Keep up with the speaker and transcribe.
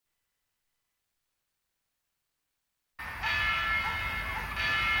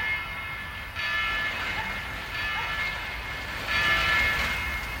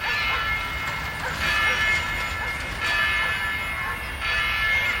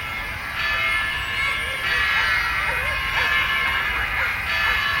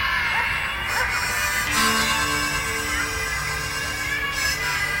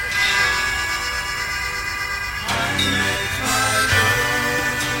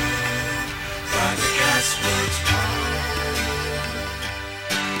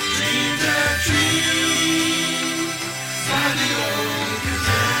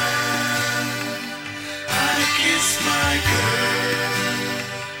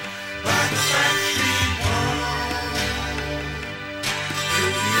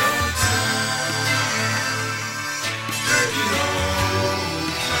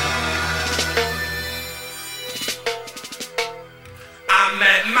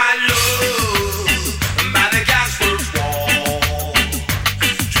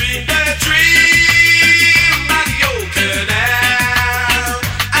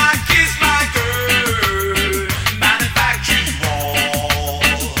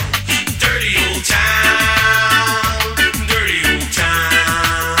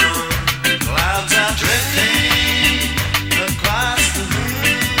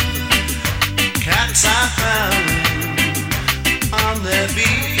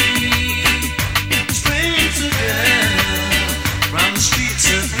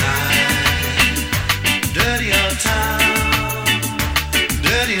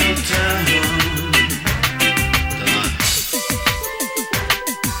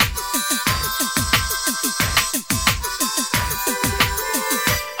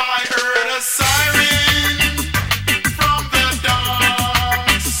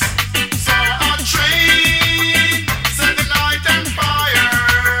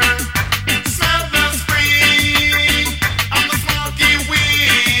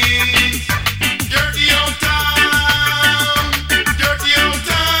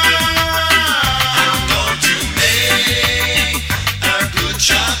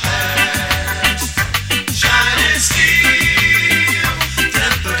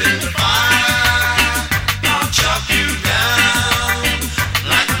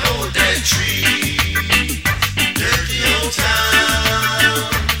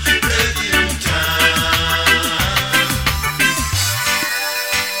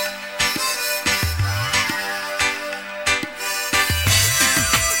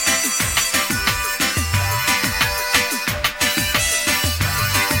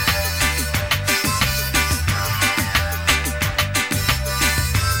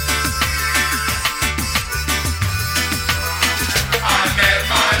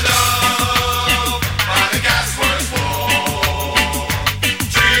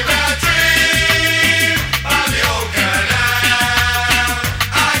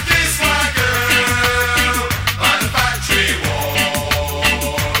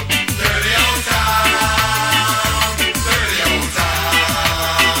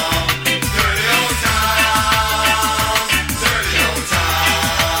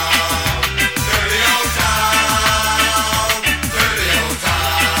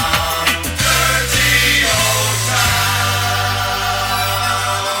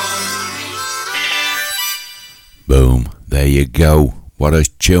There you go. What a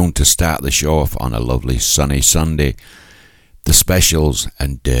tune to start the show off on a lovely sunny Sunday. The Specials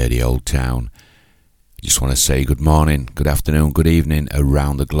and Dirty Old Town. Just want to say good morning, good afternoon, good evening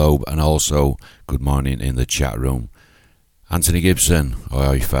around the globe, and also good morning in the chat room. Anthony Gibson,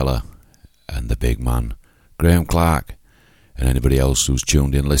 oi fella, and the big man, Graham Clark, and anybody else who's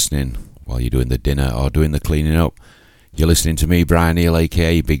tuned in listening while you're doing the dinner or doing the cleaning up. You're listening to me, Brian Neale,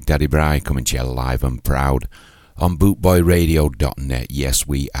 AkA Big Daddy Bri, coming to you live and proud on bootboyradio.net. Yes,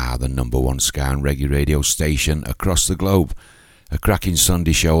 we are the number one ska and reggae radio station across the globe. A cracking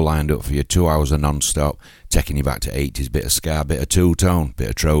Sunday show lined up for you, 2 hours of non-stop, taking you back to 80s, bit of ska, bit of two-tone, bit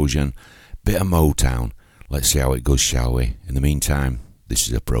of Trojan, bit of Motown. Let's see how it goes, shall we? In the meantime, this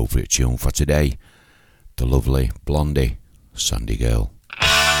is appropriate tune for today. The lovely Blondie, Sunday Girl.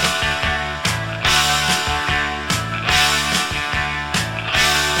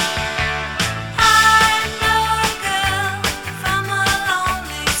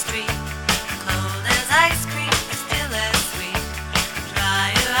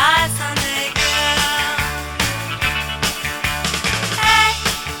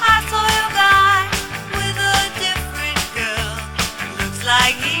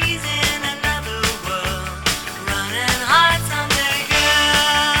 Like he's in another world, running hard Sunday girl.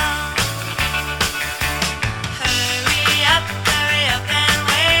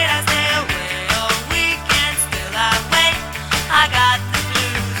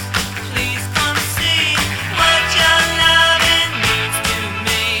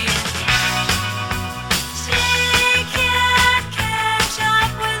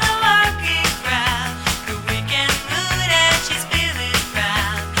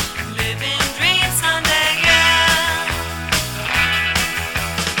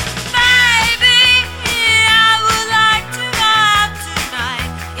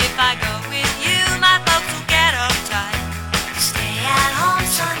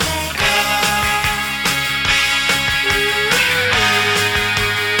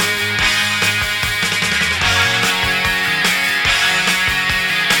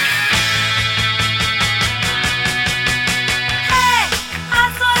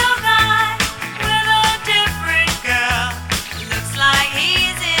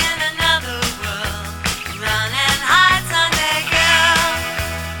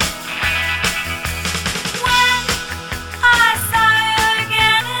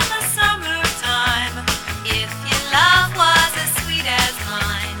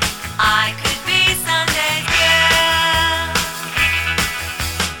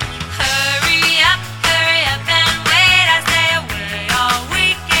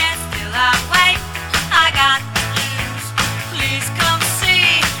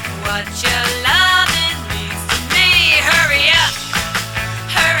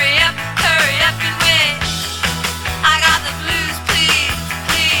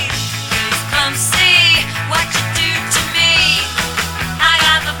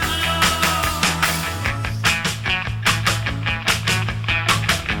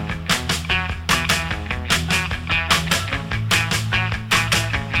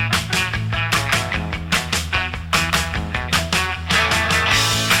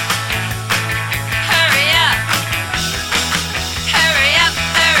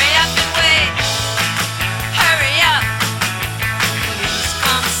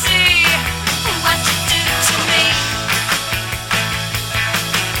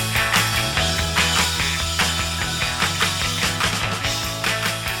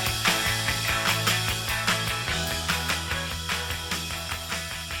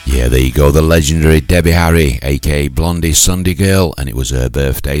 there you go, the legendary Debbie Harry, AkA Blondie Sunday Girl, and it was her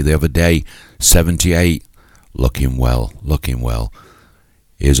birthday the other day, 78, looking well, looking well.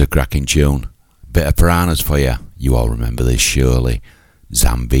 Here's a cracking tune, bit of Piranhas for you, you all remember this surely,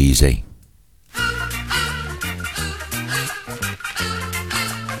 Zambezi.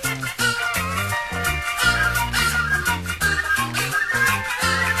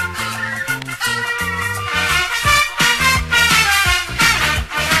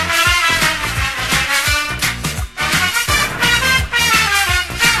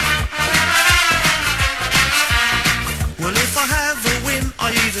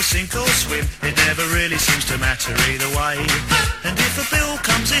 Sink or swim, it never really seems to matter either way. And if a bill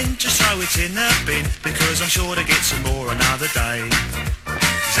comes in, just throw it in the bin, because I'm sure to get some more another day.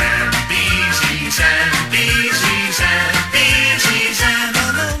 Zambezi, Zambezi, Zambezi, Zam,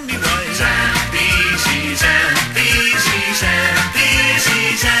 I'm on my way. Zambezi, Zambezi,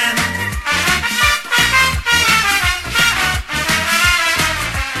 Zambezi, Zam.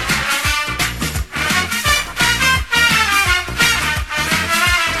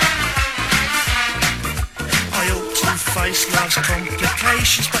 Love's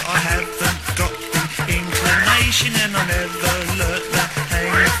complications, but I haven't got the inclination, and I never learnt the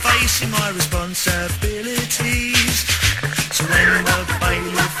hang of facing my responsibilities. So when the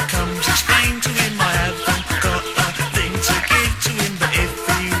bailiff comes, explain to him I haven't got a thing to give to him, but if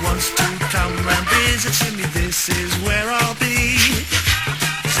he wants to come round visiting me, this is where I'll be.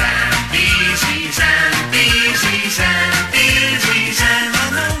 Zambezi, Zambezi, Zambezi, Zam,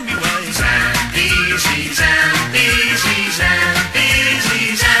 I'm on my way. Zambezi, Zambezi,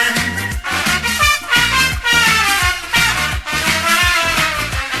 Zambezi, Zam.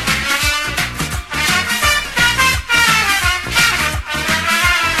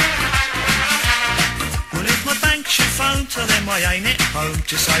 Well, if my bank should phone, tell them I ain't at home.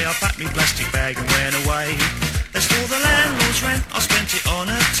 Just say I packed me plastic bag and went away. As for the landlord's rent, I spent it on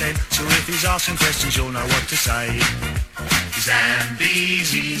a tent. So if he's asking questions, you'll know what to say.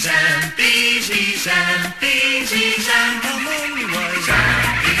 Zambezi, Zambezi, Zambezi, Zam, I'm on my way.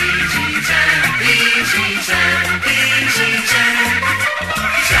 Zambezi, Zambezi, Zambezi, Zam.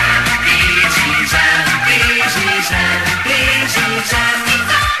 Zambezi, Zambezi, Zambezi, Zam. Zambezi,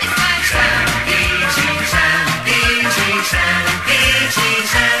 Zambezi, Zambezi,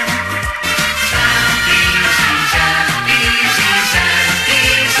 Zam.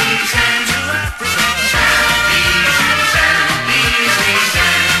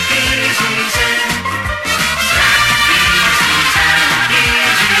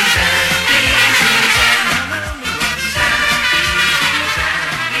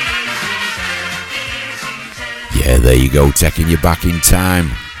 Yeah, there you go, taking you back in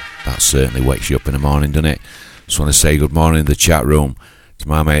time. That certainly wakes you up in the morning, doesn't it? Just want to say good morning in the chat room to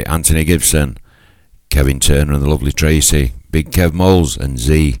my mate Anthony Gibson, Kevin Turner and the lovely Tracy, Big Kev Moles and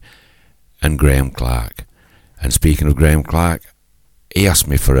Z and Graham Clark. And speaking of Graham Clark, he asked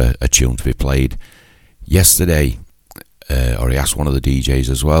me for a tune to be played yesterday, or he asked one of the DJs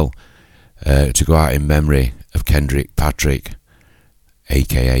as well, to go out in memory of Kendrick Patrick,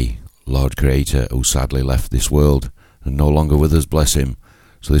 AkA Lord Creator, who sadly left this world and no longer with us, bless him.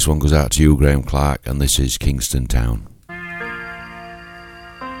 So this one goes out to you, Graham Clark, and this is Kingston Town.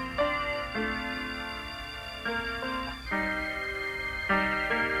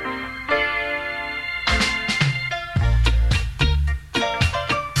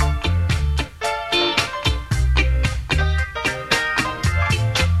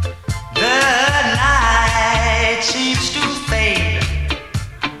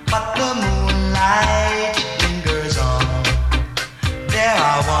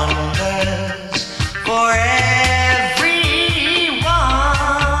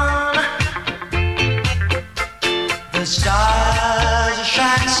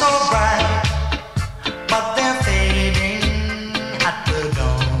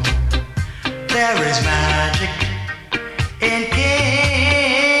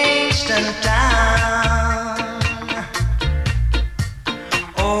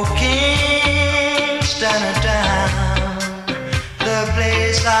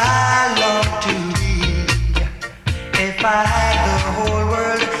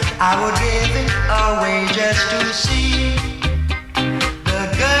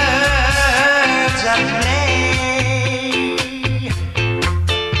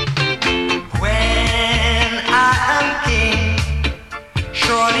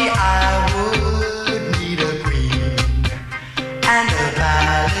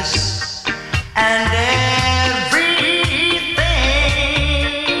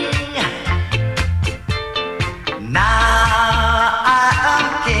 Now I am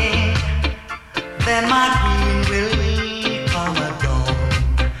king.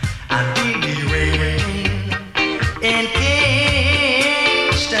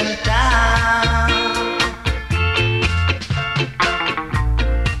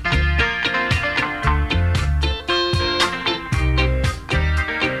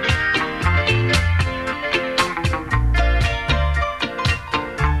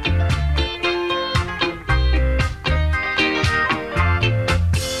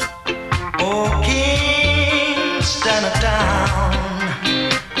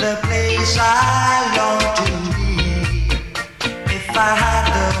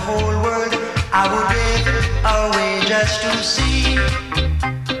 whole world, I would give it away just to see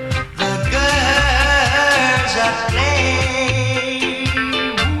the girls at play.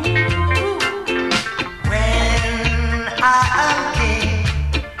 When I am king,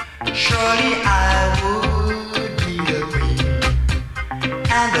 surely I would be the queen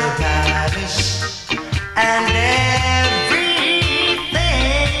and the palace and everything.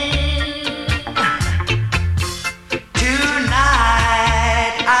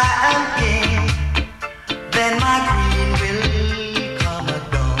 Tonight I am king, then my queen will come at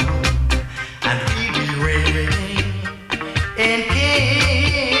dawn, and we'll be reigning in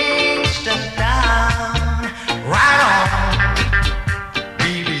Kingston Town. Right on,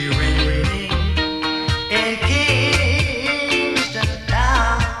 we'll be reigning in Kingston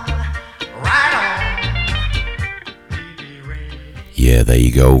Town. Right on, we'll be reigning. Yeah, there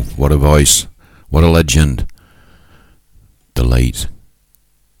you go. What a voice. What a legend. The late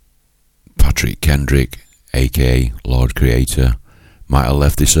Patrick Kendrick, AkA Lord Creator, might have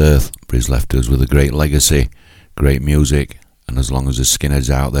left this earth, but he's left us with a great legacy, great music, and as long as the skinheads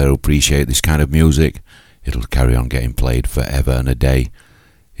out there who appreciate this kind of music, it'll carry on getting played forever and a day.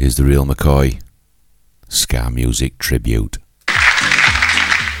 Here's the real McCoy, Ska Music Tribute.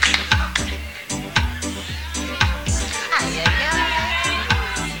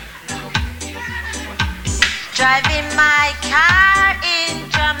 Driving my car in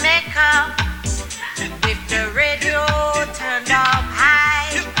Jamaica with the radio turned up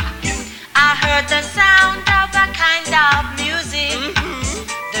high. I heard the sound of a kind of music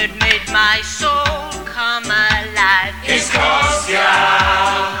that made my soul come alive. It's called ska.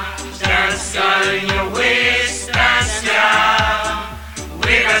 Dance ska in your waist, dance ska.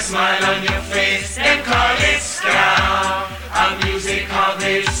 With a smile on your face, then call it ska. A music of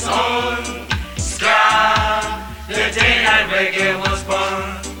its own. Ska, the day that reggae was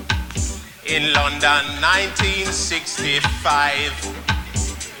born. In London 1965,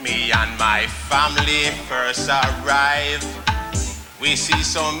 me and my family first arrived. We see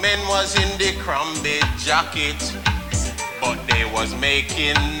some men was in the crumbly jacket, but they was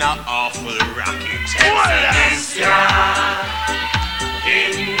making an awful racket. Ska,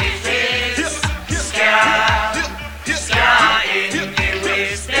 in the face, ska, ska in the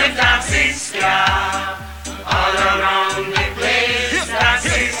waist, them dancing ska, all around the place,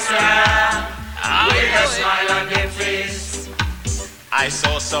 dancing ska, with a smile on their face. I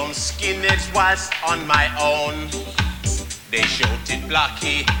saw some skinheads whilst on my own. They shouted,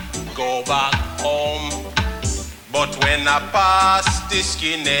 Blackie, go back home. But when I passed the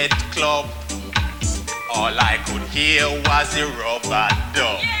skinhead club, all I could hear was the rubber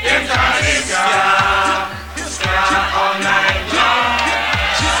dub. Them dancing ska, ska all night long.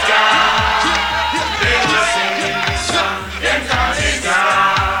 Ska, they were singing this song. Them dancing ska,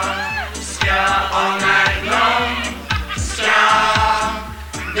 ska all night long. Ska,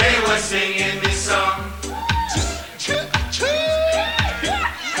 they were singing this song.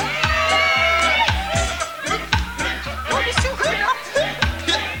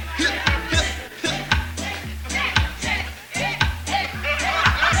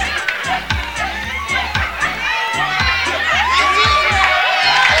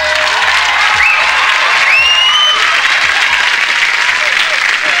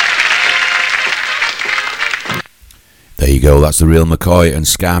 There you go, that's the real McCoy and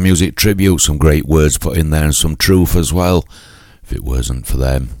Ska Music Tribute. Some great words put in there and some truth as well. If it wasn't for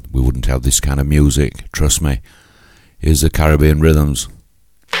them, we wouldn't have this kind of music, trust me. Here's the Caribbean Rhythms.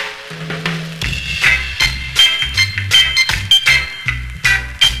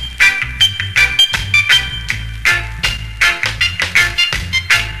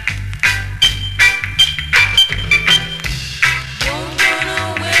 Don't run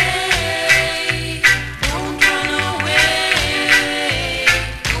away.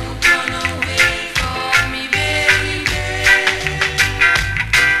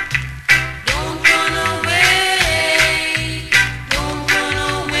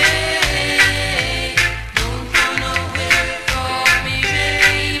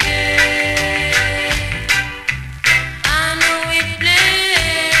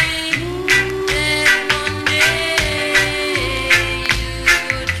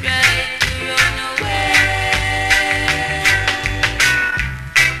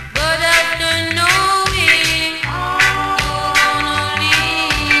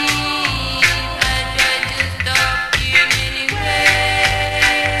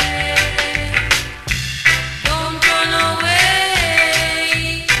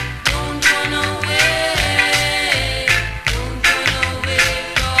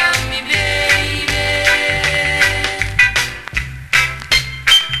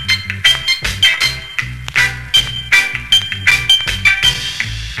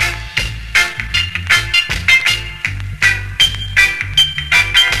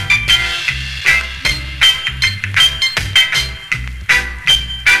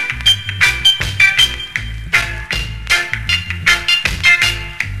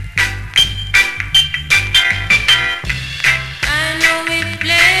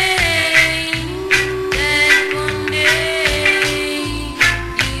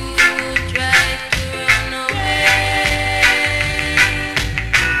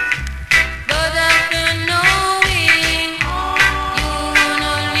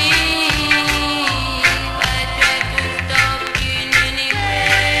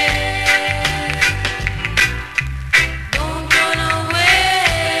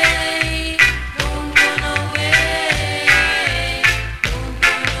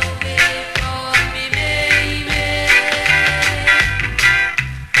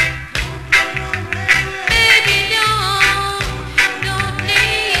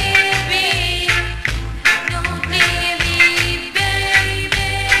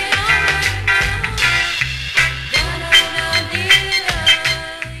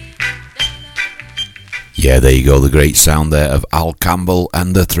 Yeah, there you go, the great sound there of Al Campbell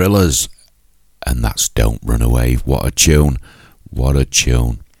and the Thrillers. And that's Don't Run Away. What a tune. What a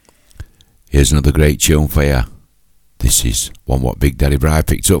tune. Here's another great tune for you. This is one what Big Daddy Bry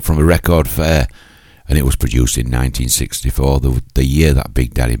picked up from a record fair. And it was produced in 1964, the year that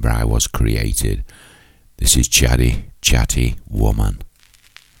Big Daddy Bry was created. This is Chatty Woman.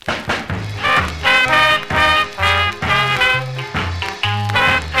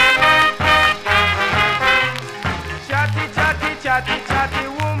 Chatty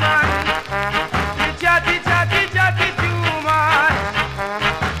woman, you chatty too much.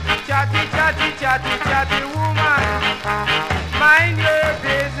 Chatty woman, mind your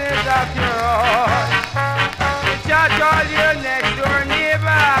business of your own. You chat all your next door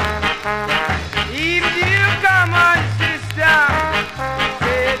neighbor, even you come on sister.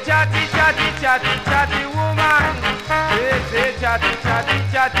 Say chatty woman, say chatty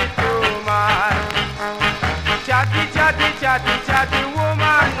too much. Chatty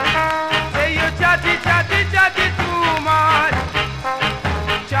woman, say you chatty too much.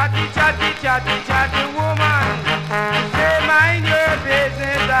 Chatty woman, say mind your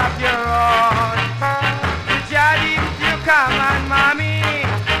business of your own. You chat if you come on mommy,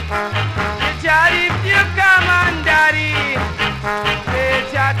 you chat if you come on daddy. Say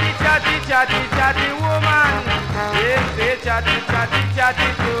chatty woman, say chatty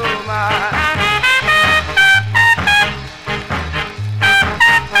too much.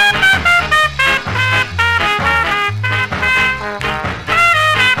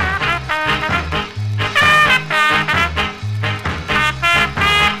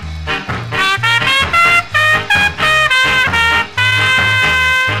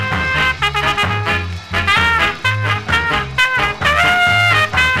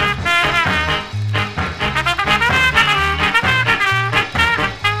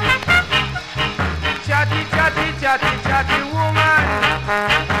 Chatty woman,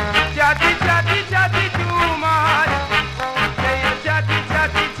 chatty too much. Say you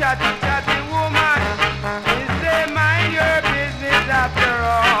chatty woman, you say mind your business after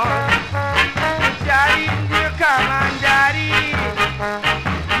all. Chatty you come on daddy,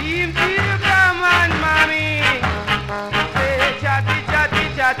 even you come on mommy. Say chatty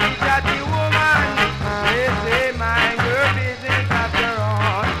woman, say mind your business after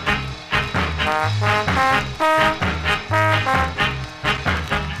all.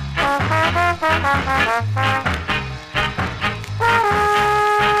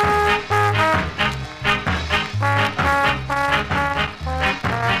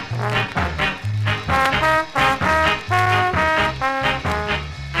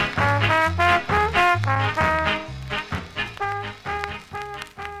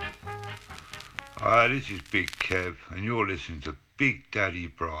 Hi, this is Big Kev, and you're listening to Big Daddy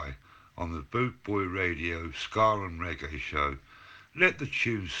Bry on the Boot Boy Radio Ska and Reggae Show. Let the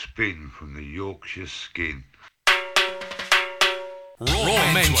tune spin from the Yorkshire Skin.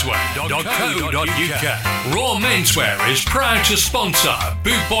 rawmenswear.co.uk. Raw Menswear is proud to sponsor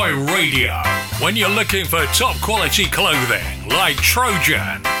Boot Boy Radio. When you're looking for top quality clothing like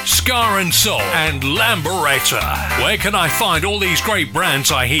Trojan, Scar and Soul and Lamberetta, where can I find all these great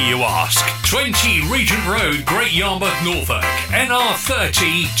brands, I hear you ask? 20 Regent Road, Great Yarmouth, Norfolk,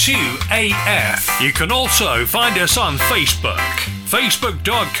 NR30 2AF. You can also find us on Facebook,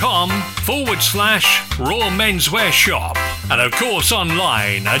 facebook.com/Raw Menswear Shop, and of course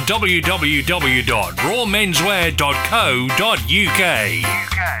online at www.rawmenswear.co.uk. UK.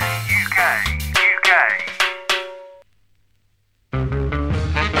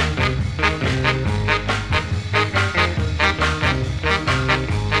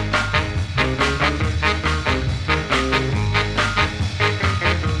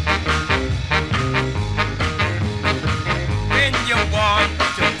 When you want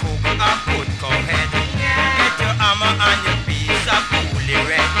to cook a good go ahead,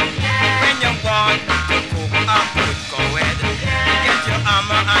 get your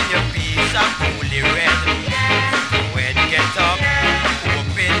hammer and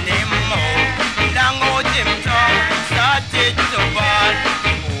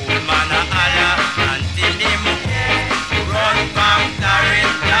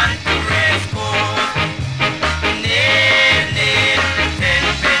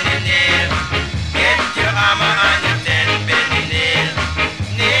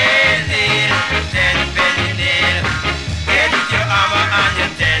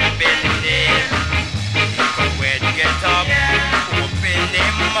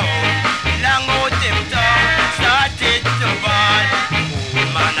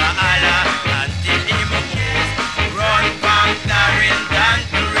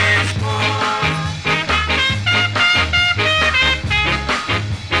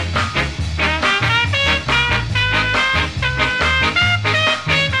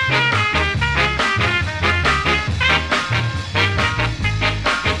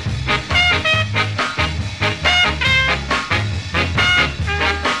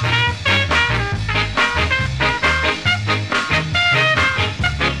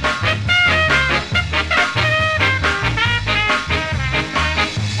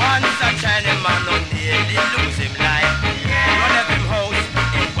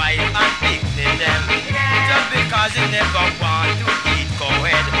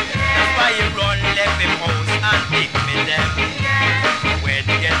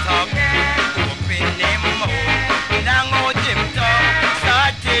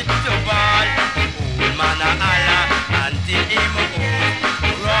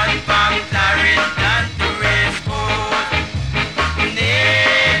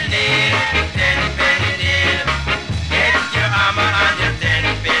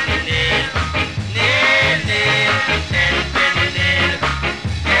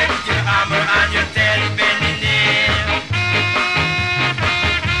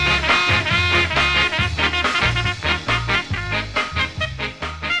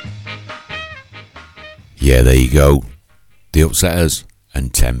Yeah, there you go. The Upsetters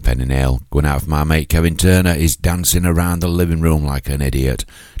and Tenpenny Neale. Going out for my mate Kevin Turner. He's dancing around the living room like an idiot.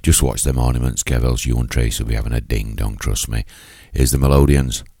 Just watch them ornaments, Kev, else you and Trace will be having a ding-dong, trust me. Here's the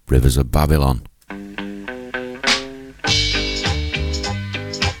Melodians, Rivers of Babylon.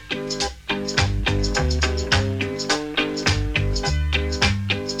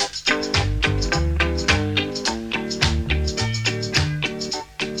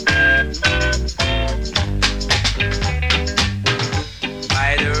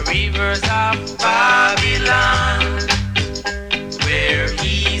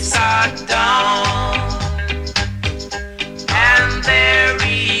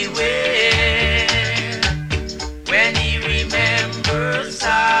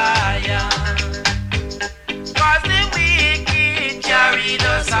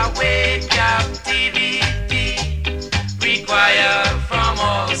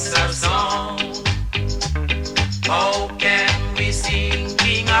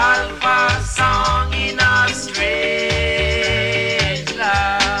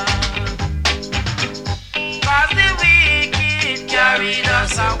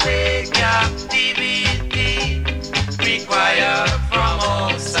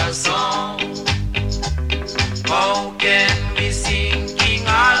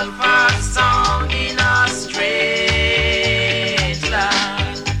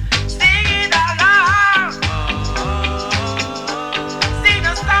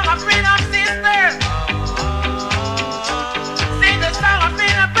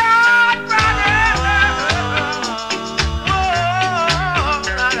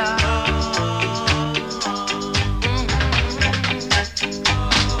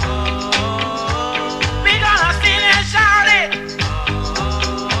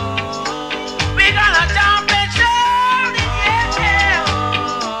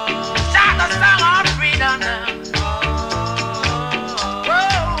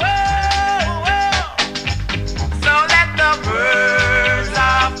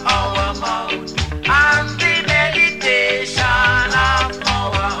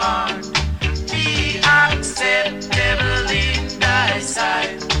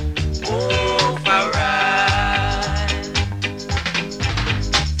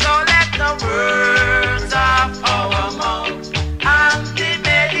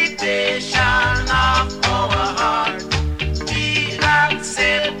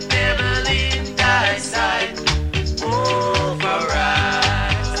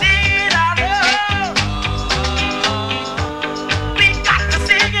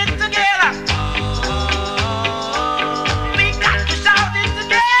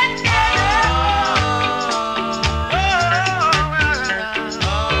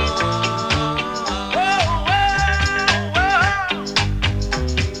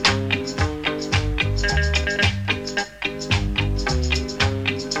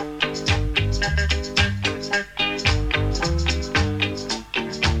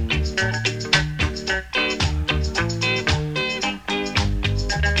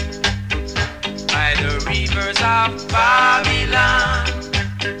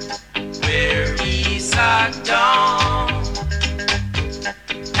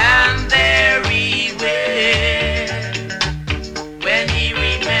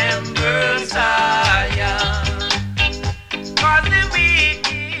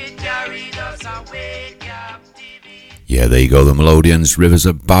 Yeah, there you go, the Melodians, Rivers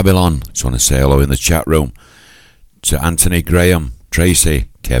of Babylon. Just want to say hello in the chat room to Anthony, Graham, Tracy,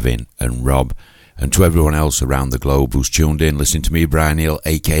 Kevin and Rob, and to everyone else around the globe who's tuned in, listening to me, Brian Neale,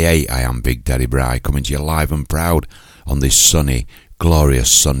 AkA I am Big Daddy Bri, coming to you live and proud on this sunny, glorious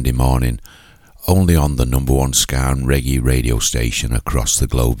Sunday morning, only on the number one ska and reggae radio station across the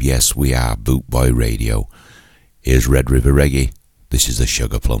globe. Yes, we are Boot Boy Radio. Here's Red River Reggae. This is the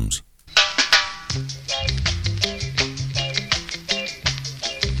Sugar Plums.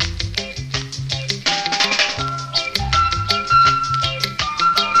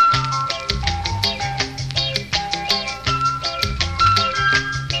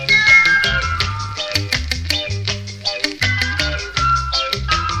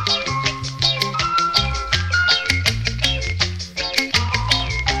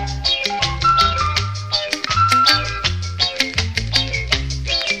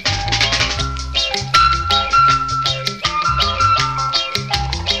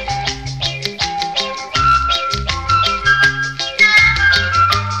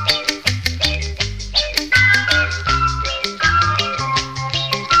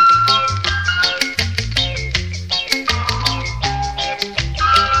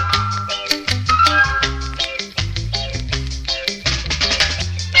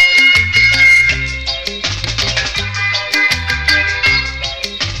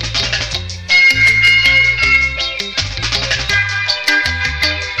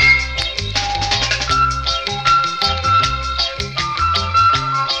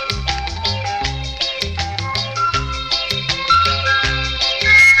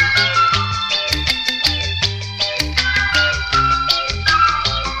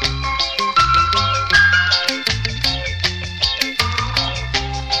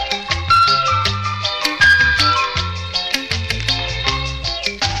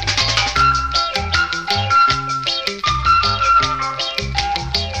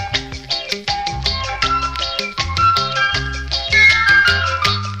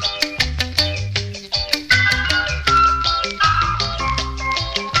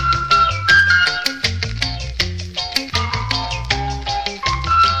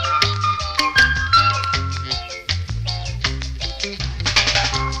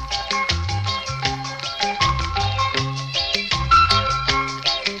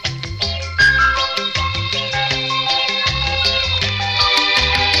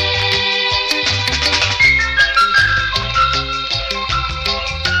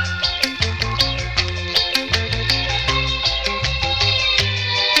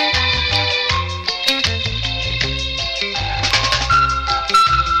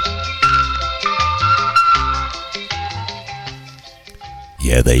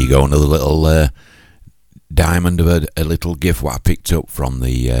 Yeah, there you go, another little diamond of a little gift what I picked up from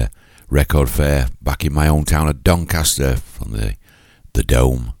the record fair back in my hometown of Doncaster from the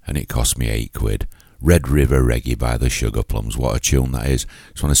Dome, and it cost me £8. Red River Reggae by the Sugar Plums. What a tune that is.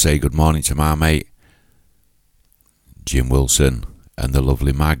 Just want to say good morning to my mate Jim Wilson and the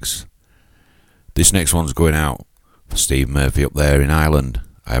lovely Mags. This next one's going out for Steve Murphy up there in Ireland.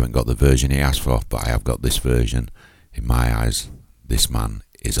 I haven't got the version he asked for, but I have got this version. In my eyes, this man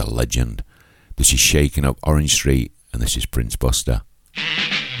is a legend. This is Shaking Up Orange Street, and this is Prince Buster.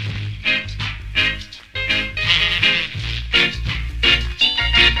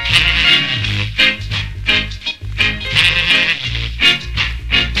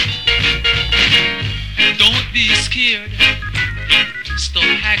 Don't be scared, stop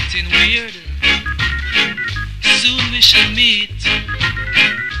acting weird. Soon we shall meet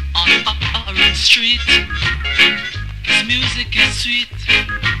on Orange Street. Cause music is sweet,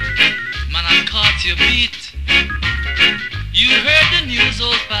 man, I caught your beat. You heard the news,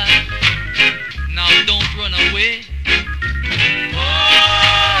 old pal, now don't run away. Oh,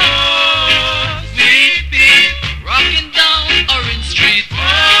 sweet beat, rocking down Orange Street. Oh,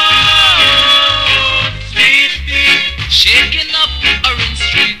 sweet beat, shaking up Orange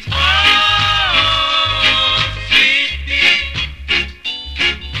Street. Oh, sweet beat,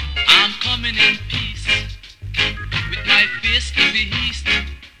 I'm coming in peace with my face to the east.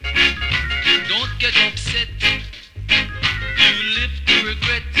 Don't get upset, you live to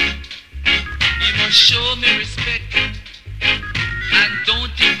regret. You must show me respect, and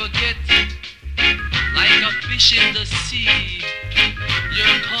don't you forget, like a fish in the sea,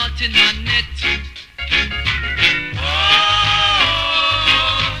 you're caught in my net. Oh,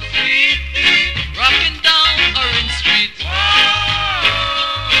 sweet beat, rocking down Orange Street. Oh,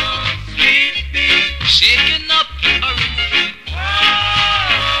 sweet beat, shaking up Orange Street. Oh,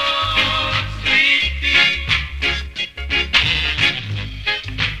 sweet beat.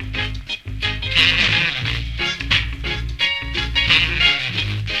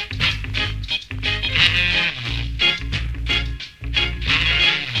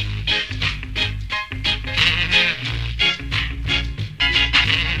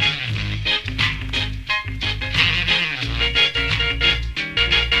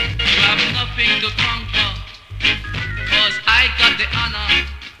 You have nothing to conquer, cause I got the honor.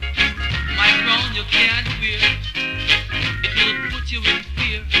 My crown you can't wear, it will put you in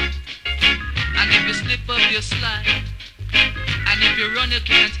fear. And if you slip up you slide, and if you run you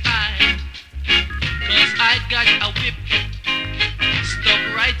can't hide. Cause I got a whip stuck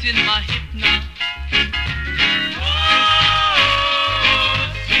right in my hip now. Oh,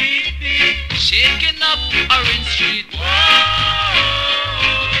 sweet beat, shaking up Orange Street. Oh,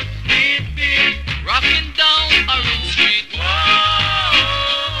 sweet beat, rocking down Orange Street. Oh,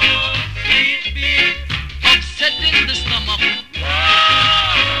 sweet beat, upsetting the stomach. Oh,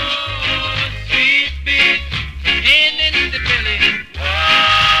 sweet beat, pain in the belly. Oh,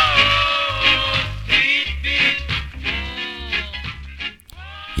 sweet beat.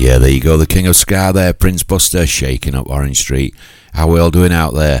 Yeah, there you go, the King of Ska there, Prince Buster, shaking up Orange Street. How are we all doing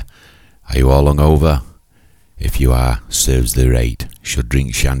out there? Are you all hungover? If you are, serves the rate. Should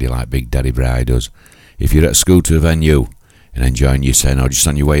drink shandy like Big Daddy Bri does. If you're at school to a venue and enjoying your sen or just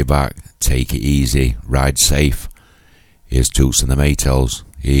on your way back, take it easy, ride safe. Here's Toots and the Maytals.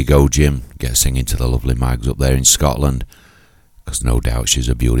 Here you go, Jim. Get singing to the lovely Mags up there in Scotland, because no doubt she's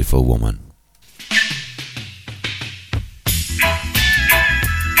a beautiful woman.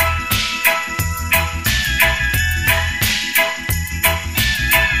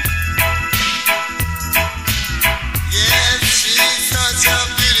 Yes, she's such a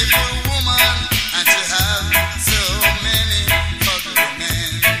beautiful woman, and she has so many ugly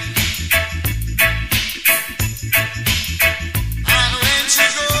men. And when she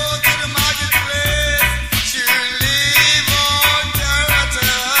goes to the marketplace, she'll leave all dirt at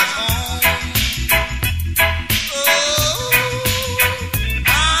home.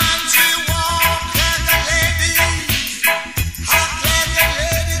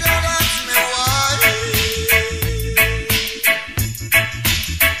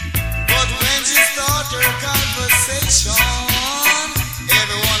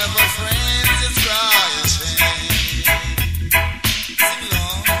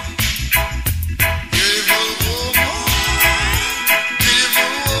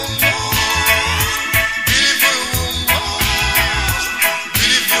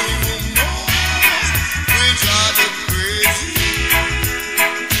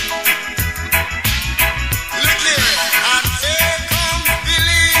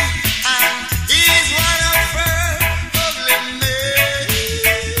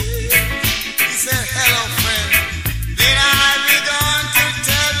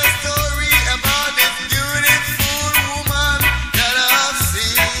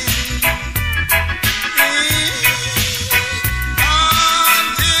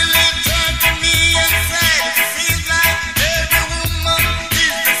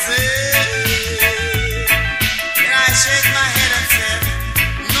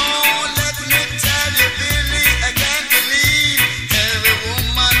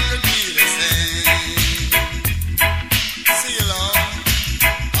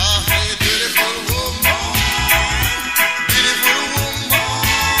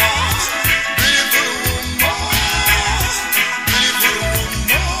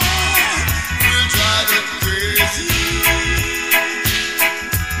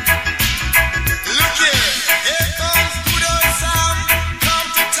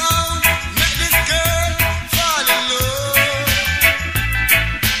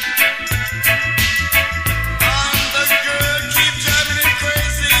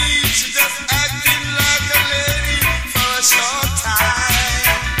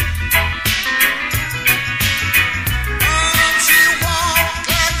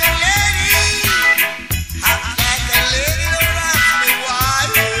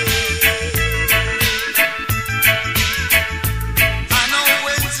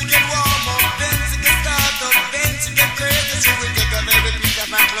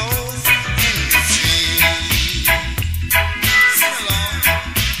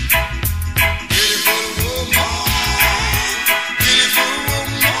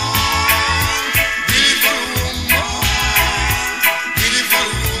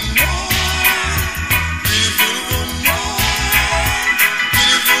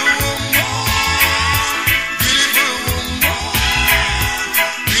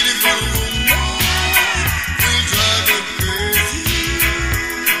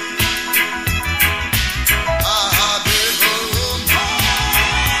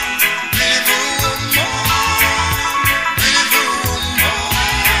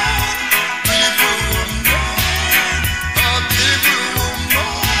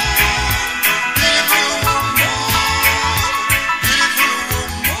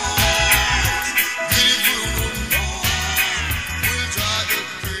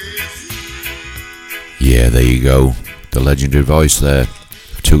 Yeah, there you go. The legendary voice there,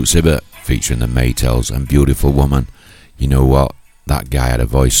 Toot Sibbert, featuring the Maytals and Beautiful Woman. You know what? That guy had a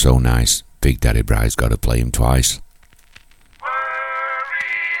voice so nice, Big Daddy Bry's got to play him twice.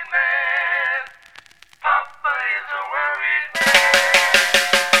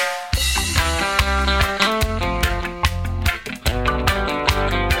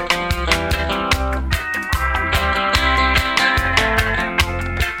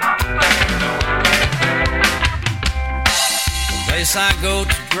 I go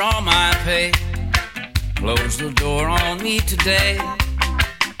to draw my pay, closed the door on me today,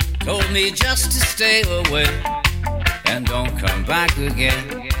 told me just to stay away and don't come back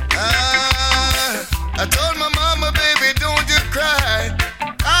again. I told my mama, baby, don't you cry,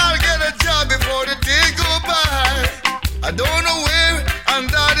 I'll get a job before the day go by. I don't know where, and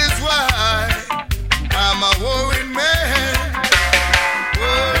that is why I'm a worried man.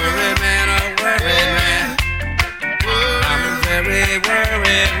 Worried man, a worried man. Very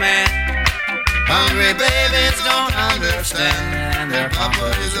worried man. Hungry babies don't understand. Their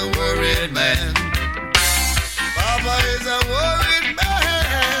papa is a worried man. Papa is a worried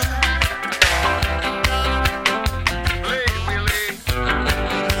man. Play, Willie.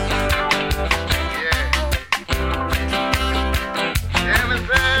 Yeah.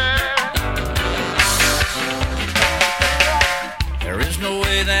 There is no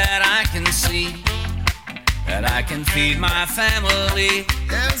way that I can see that I can feed my family.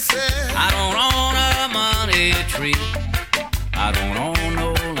 Yes, sir. I don't own a money tree. I don't own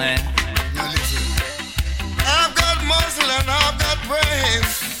no land. Now listen. I've got muscle and I've got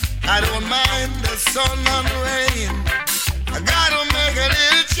brains. I don't mind the sun and rain. I gotta make a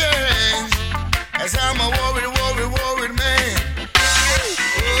little change, as I'm a worried man.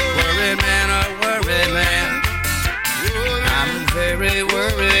 Worried man, a worried man. I'm a very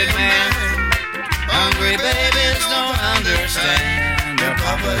worried man. Hungry babies don't understand. Their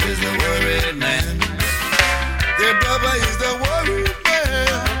papa is the worried man. Their papa is the worried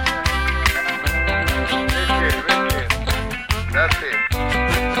man. That's it.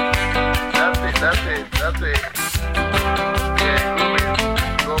 Yeah,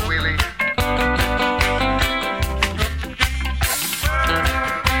 go Willie.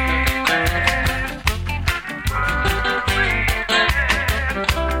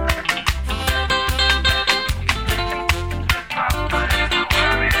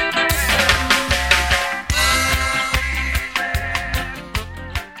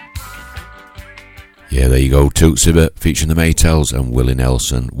 Yeah, there you go, Toot Sibbert featuring the Maytals and Willie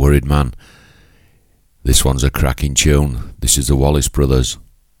Nelson, Worried Man. This one's a cracking tune. This is the Wallace Brothers.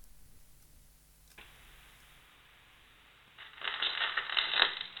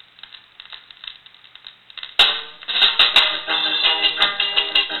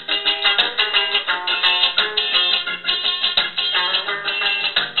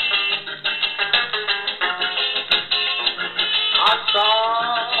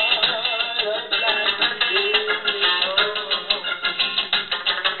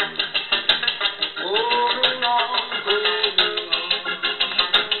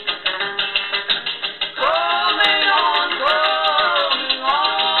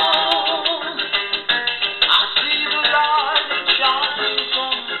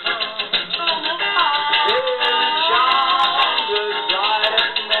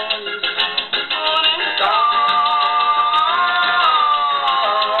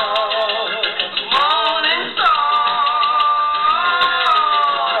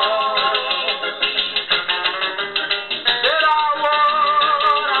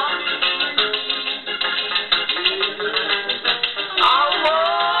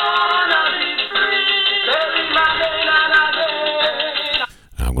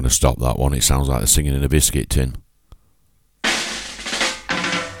 Stop that one, it sounds like they're singing in a biscuit tin.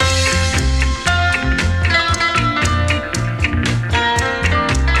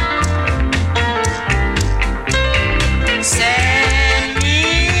 Send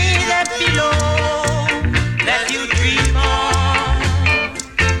me that pillow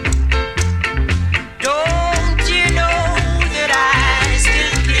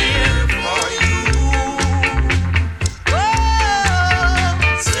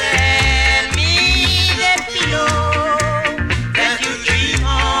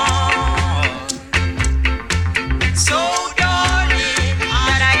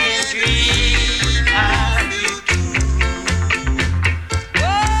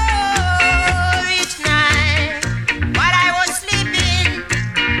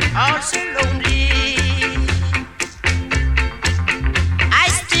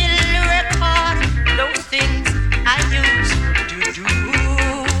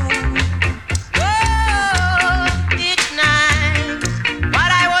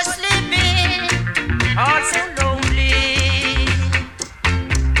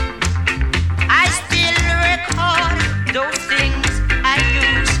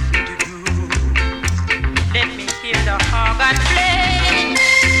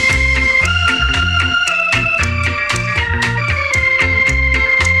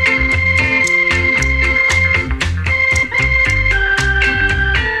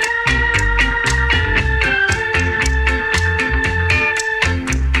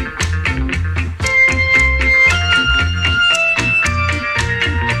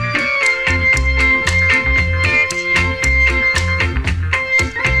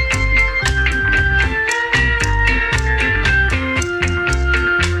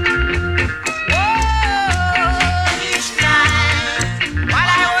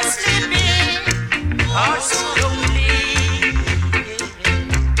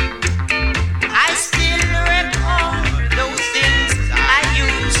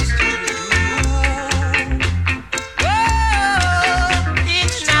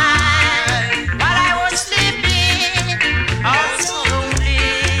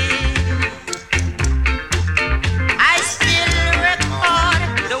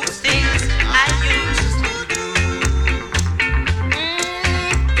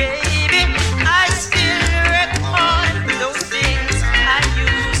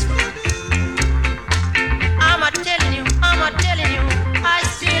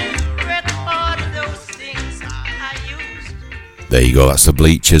you go, that's the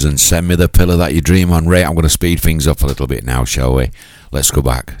Bleachers and Send Me the Pillow That You Dream On. Ray, I'm going to speed things up a little bit now, shall we? Let's go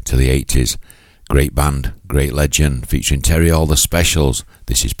back to the 80s. Great band, great legend, featuring Terry All the Specials.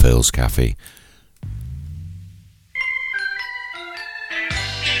 This is Pearl's Cafe.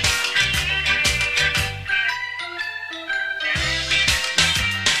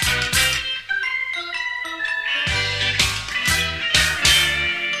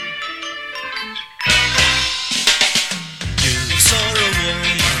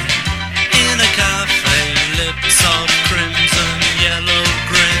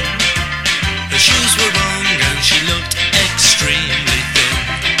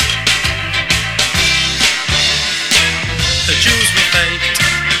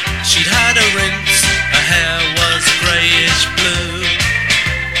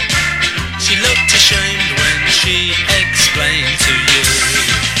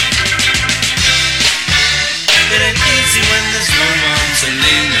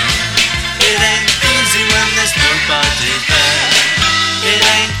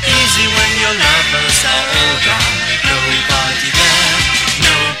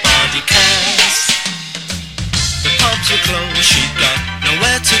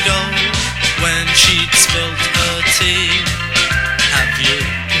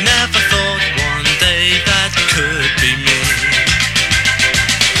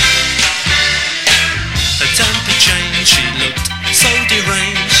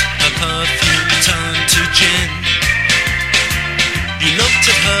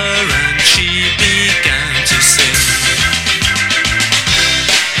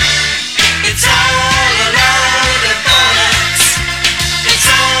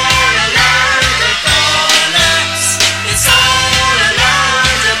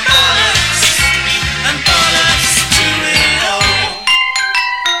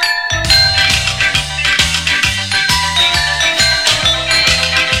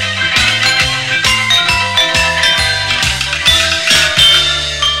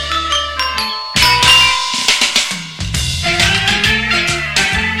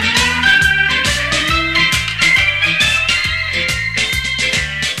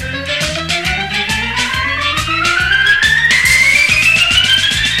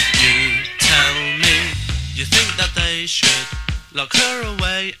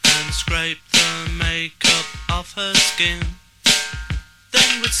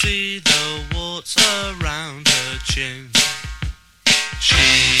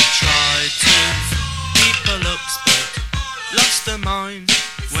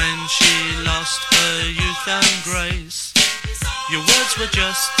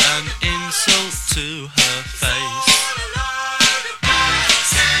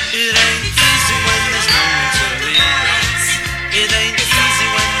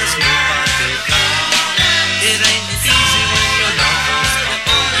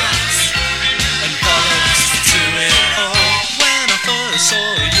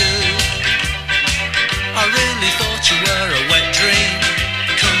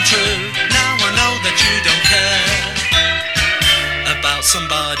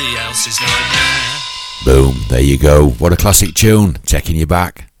 Go. What a classic tune, taking you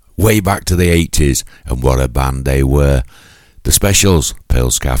back, way back to the 80s, and what a band they were. The Specials,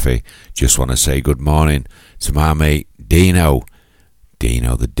 Pearl's Cafe. Just want to say good morning to my mate Dino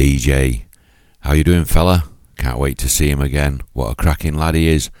the DJ. How you doing, fella? Can't wait to see him again. What a cracking lad he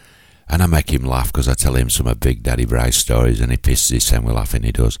is. And I make him laugh because I tell him some of Big Daddy Bryce stories and he pisses his head with laughing,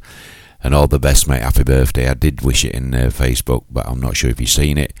 he does. And all the best, mate. Happy birthday. I did wish it in Facebook, but I'm not sure if you've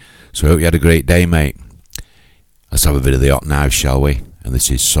seen it. So I hope you had a great day, mate. Let's have a bit of the hot knife, shall we? And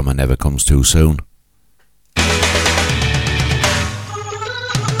this is Summer Never Comes Too Soon.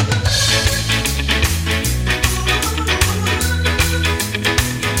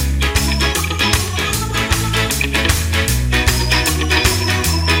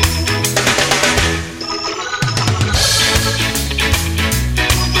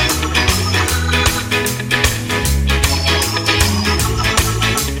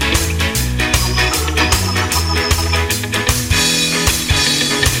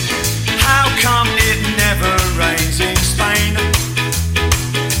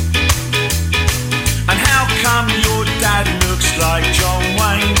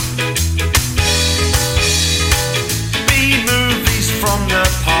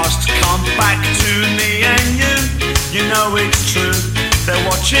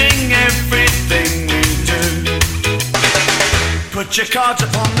 Put your cards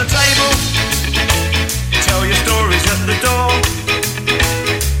upon the table, tell your stories at the door,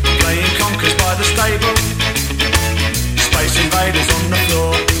 playing conkers by the stable, Space Invaders on the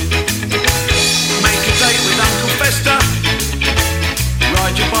floor. Make a date with Uncle Fester,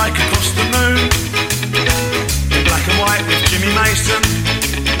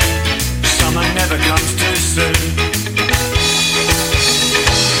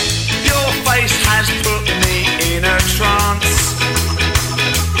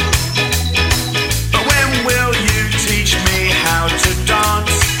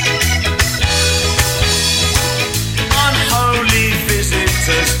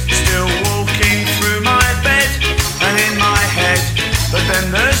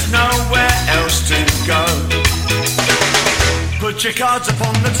 Put your cards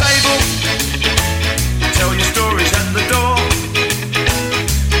upon the table, tell your stories at the door.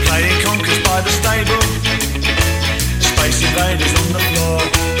 Playing conkers by the stable, Space Invaders on the floor.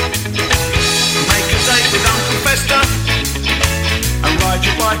 Make a date with Uncle Fester and ride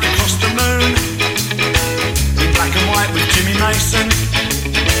your bike across the moon. In black and white with Jimmy Mason,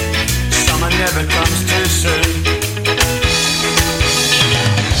 summer never comes too soon.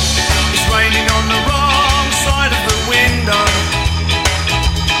 It's raining on the wrong side of the window.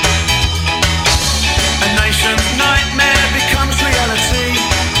 A nation's nightmare becomes reality.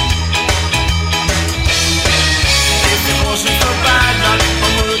 If it wasn't for bad luck, I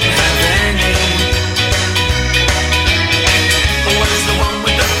wouldn't have any. Always the one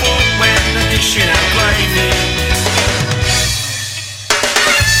with the fork when they're dishing out gravy.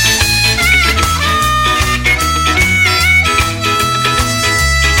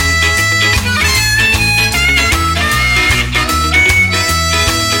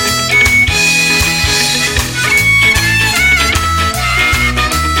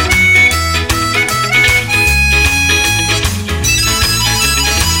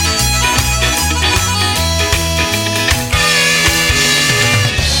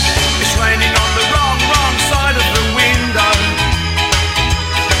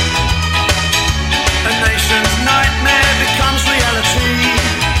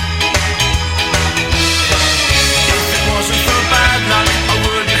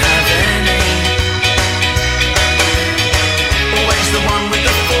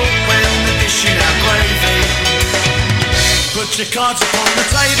 Put your cards upon the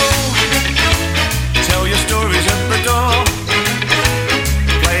table, tell your stories at the door.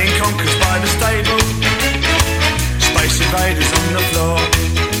 Playing conkers by the stable, Space Invaders on the floor.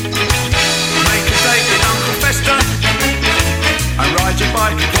 Make a date with Uncle Fester and ride your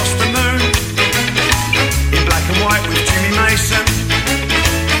bike across the moon. In black and white with Jimmy Mason,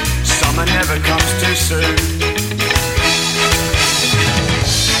 summer never comes too soon.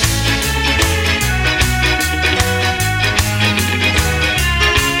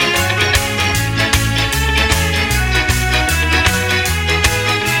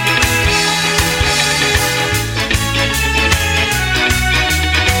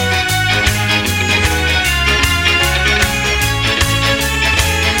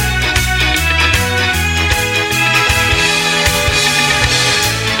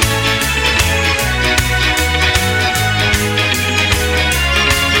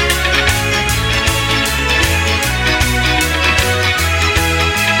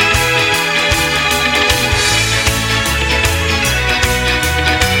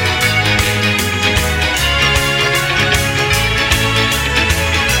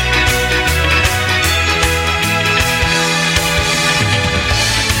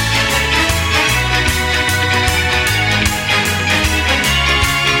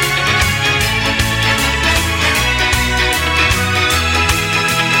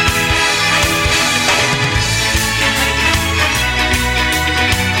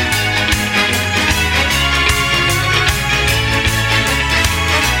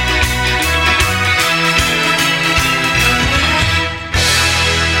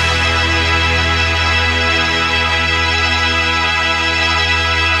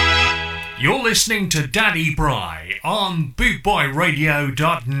 Listening to Daddy Bry on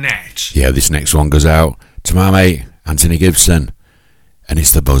bootboyradio.net. Yeah, this next one goes out to my mate Anthony Gibson, and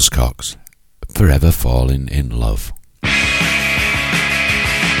it's the Buzzcocks, Forever Falling in Love.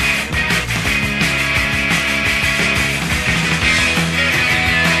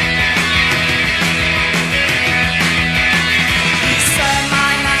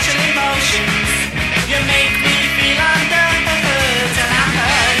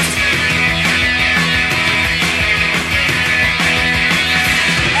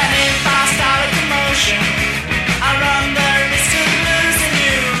 I run the risk of losing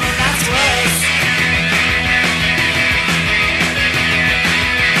you, and that's worse.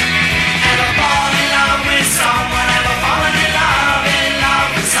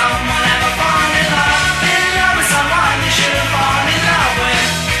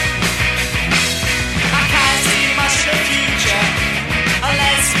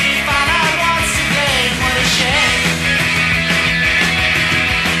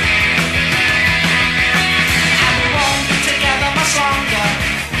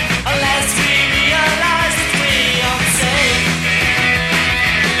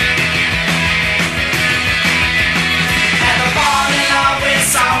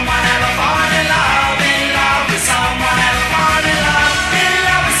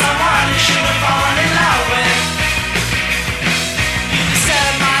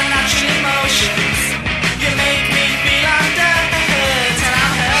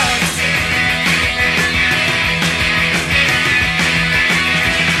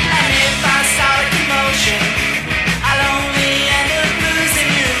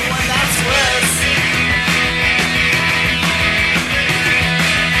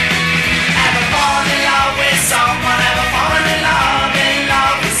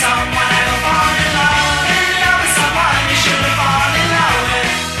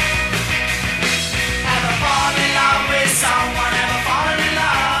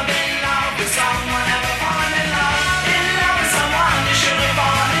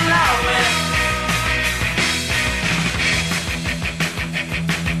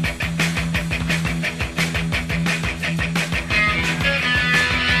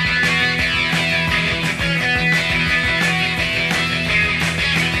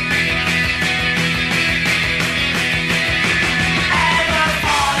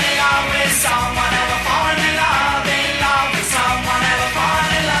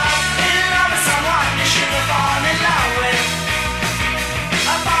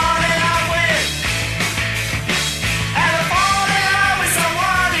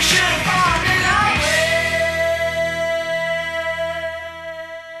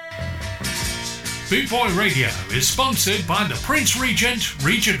 Bootboy Radio is sponsored by the Prince Regent,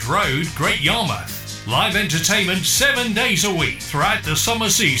 Regent Road, Great Yarmouth. Live entertainment 7 days a week throughout the summer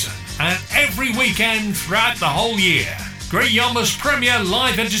season and every weekend throughout the whole year. Great Yarmouth's premier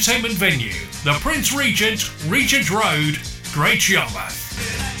live entertainment venue, the Prince Regent, Regent Road, Great Yarmouth.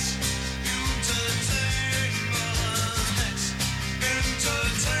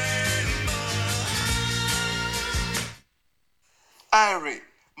 Irie,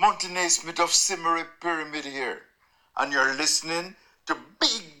 Montenay Smith of Simmery Pyramid here, and you're listening to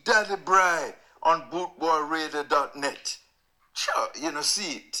Big Daddy Bry on bootboyradio.net. Sure, you know,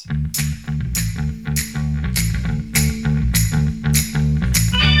 see it.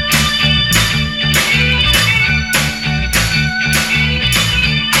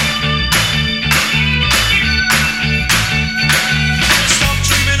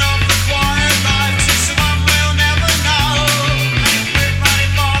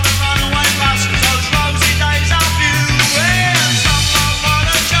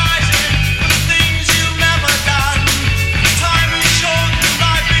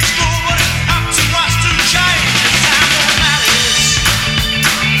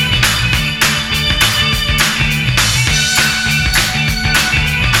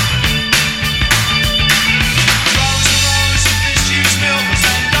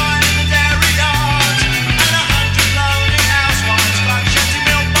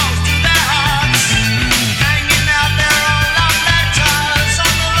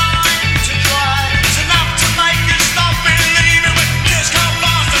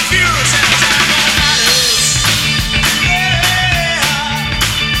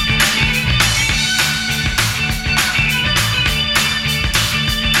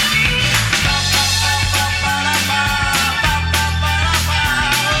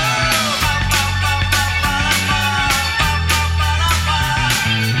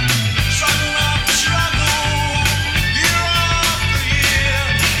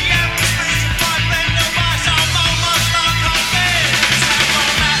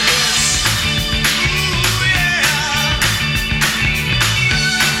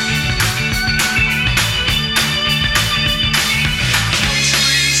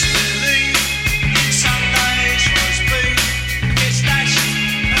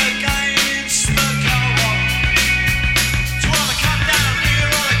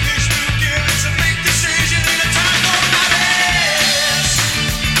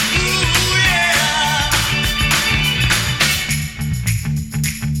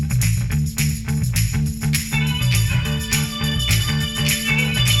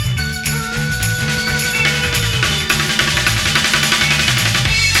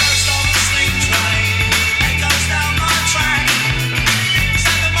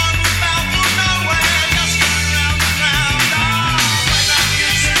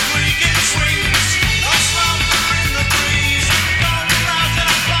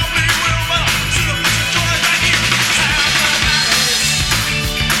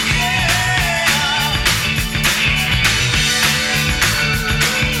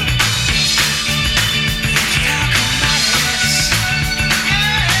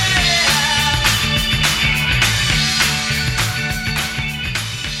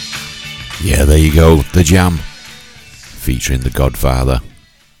 Yeah, there you go, The Jam, featuring the Godfather,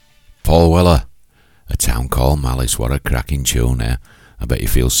 Paul Weller, A Town Called Malice. What a cracking tune there. I bet you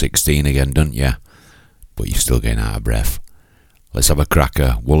feel 16 again, don't you? But you're still getting out of breath. Let's have a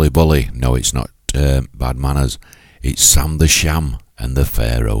cracker. Wooly Bully. No, it's not Bad Manners. It's Sam the Sham and the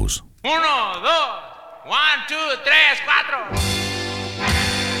Pharaohs. 1, 2, 1, 2, 3, 4.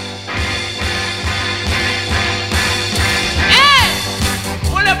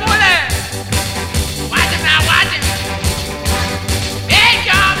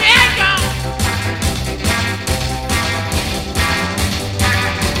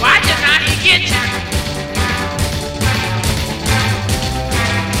 Get you.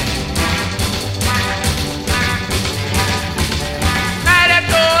 Hattie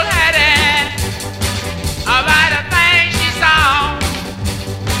told Hattie about a thing she saw.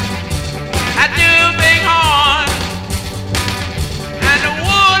 I do big horn and a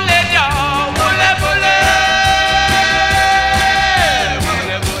woolly jaw, woolly bully,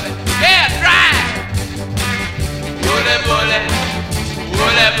 woolly bully, yeah, dry, woolly bully,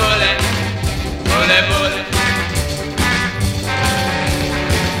 woolly bully. Bully, bully.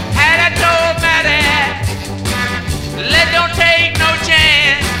 Had I told Maddie, don't take no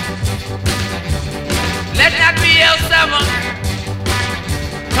chance. Let's not be L7.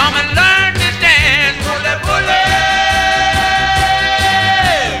 Come and learn to dance. Bully, bully.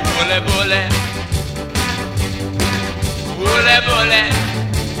 Bully, bully. Bully, bully.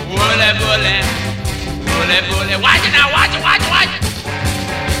 Bully, bully. bully, bully. Watch it now, watch it, watch it, watch it.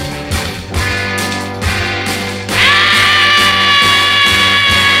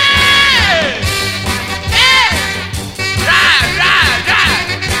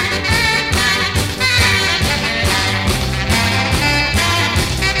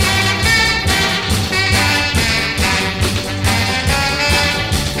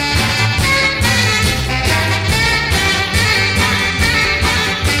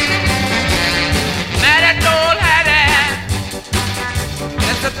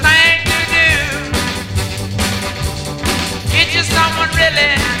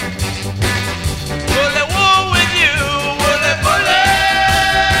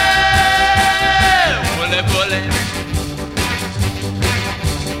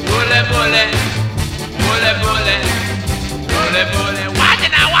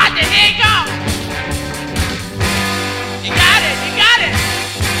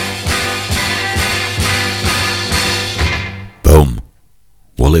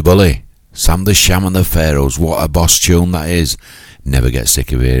 Bully Bully, Sam the Sham and the Pharaohs, what a boss tune that is. Never get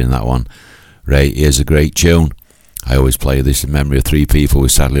sick of hearing that one. Right, here's a great tune. I always play this in memory of three people who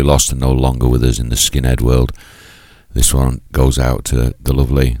sadly lost and no longer with us in the skinhead world. This one goes out to the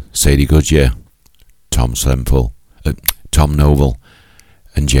lovely Sadie Goodyear, Tom Noble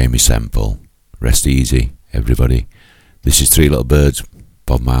and Jamie Semple. Rest easy, everybody. This is Three Little Birds,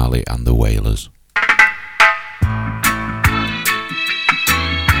 Bob Marley and the Wailers.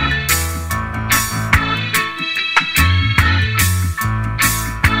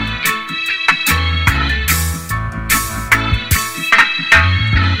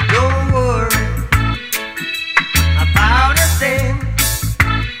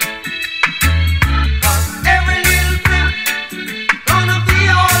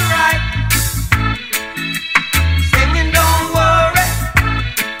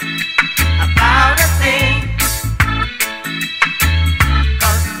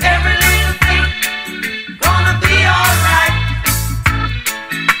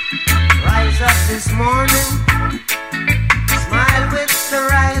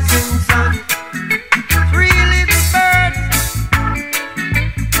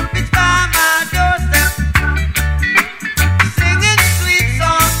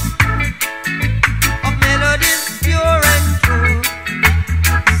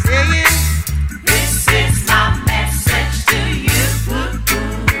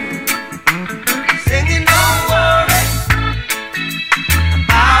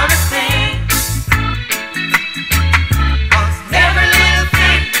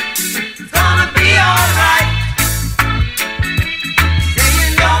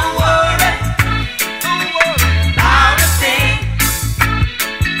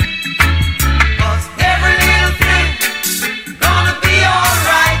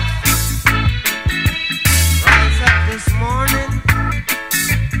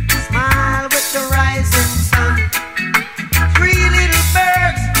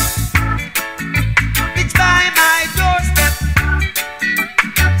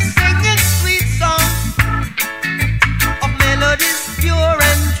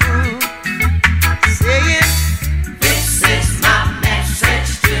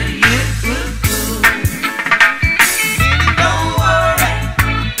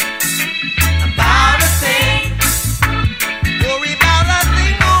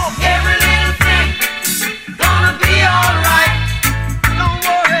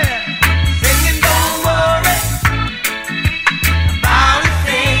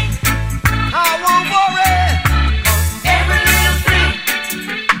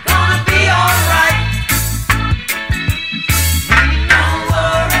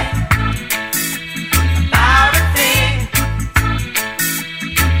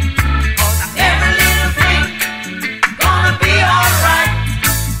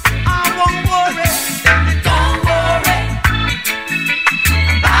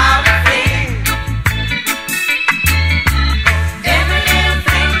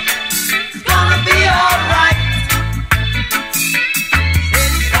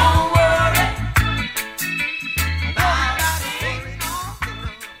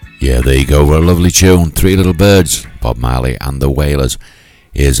 There you go, a lovely tune. Three Little Birds, Bob Marley and the Wailers.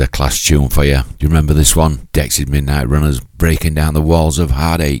 Here's a class tune for you. Do you remember this one? Dexys Midnight Runners, Breaking Down the Walls of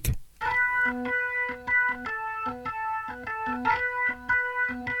Heartache.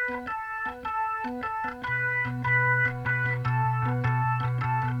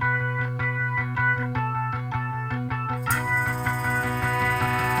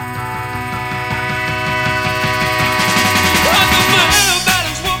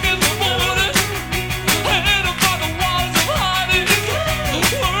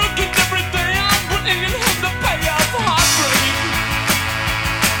 Working every day, I'm bringing home the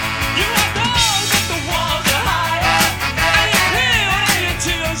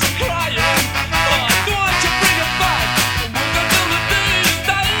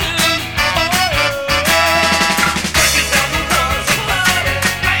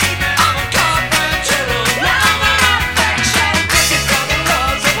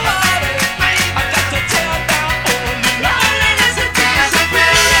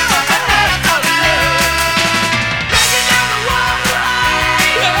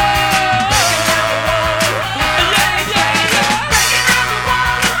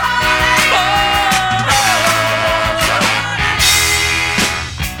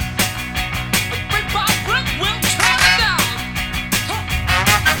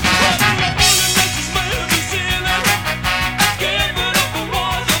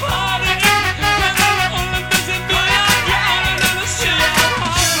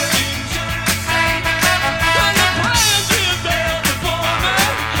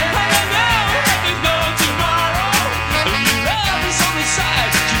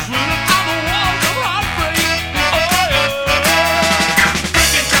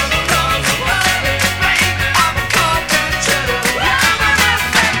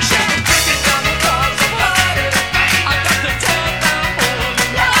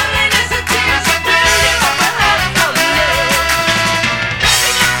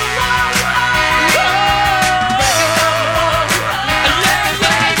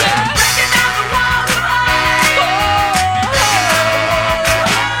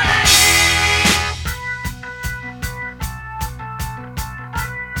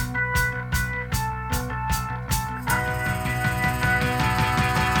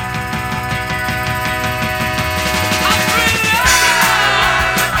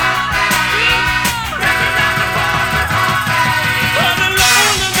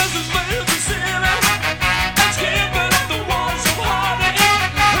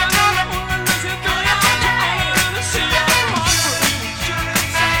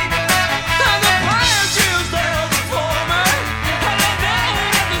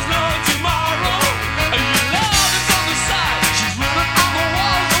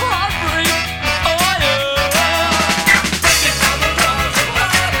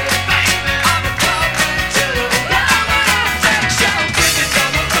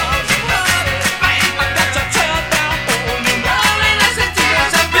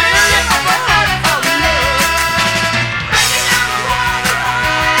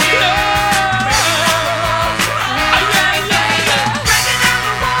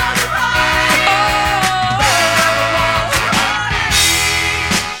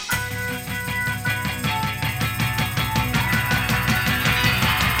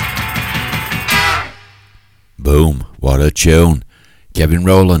What a tune. Kevin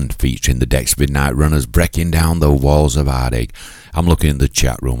Rowland featuring the Dex Midnight Runners, breaking down the walls of heartache. I'm looking in the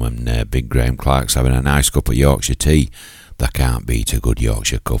chat room and Big Graham Clark's having a nice cup of Yorkshire tea. They can't beat a good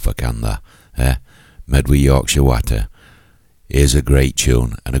Yorkshire cuppa, can they? Made with Yorkshire water. Here's a great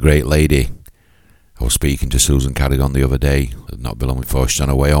tune and a great lady. I was speaking to Susan Cadogan the other day, not been long before. She's on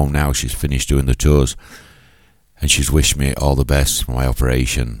her way home now. She's finished doing the tours, and she's wished me all the best for my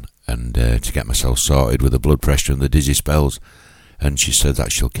operation and to get myself sorted with the blood pressure and the dizzy spells. And she said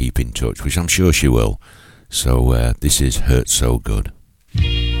that she'll keep in touch, which I'm sure she will. So this is Hurt So Good.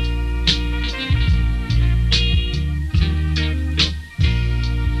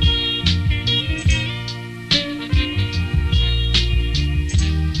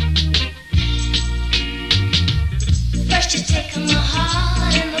 First you take my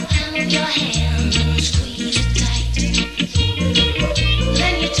heart in the palm of your hand and squeeze it tight.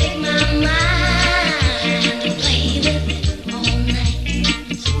 Then you take my mind and play with it all night.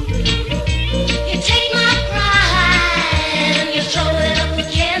 You take my pride and you throw it up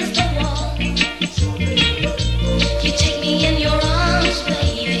against the wall. You take me in your arms,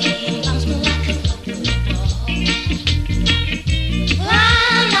 baby, and bounce me like a football.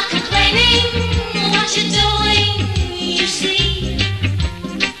 I'm not complaining what you're doing. You see,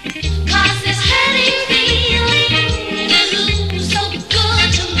 'cause this hurting feeling is so good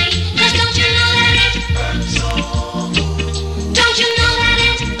to me. 'Cause don't you know that it hurts so good? Don't you know that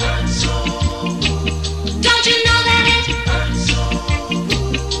it hurts so good? Don't you know that it hurts so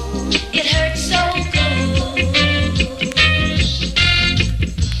good? It hurts so good.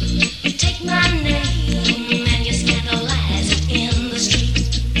 You take my name and you scandalize it in the street.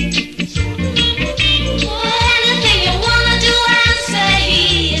 Anything you wanna do and say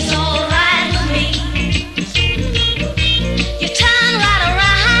is alright with me. You turn right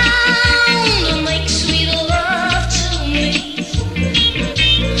around and make sweet love to me.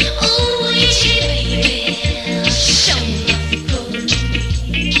 Ooh, easy baby, show enough good to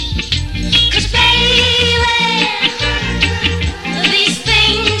me. 'Cause baby, these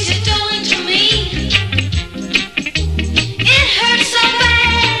things you're doing to me, it hurts so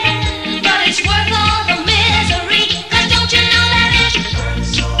bad, but it's worth all the misery. 'Cause don't you know that it hurts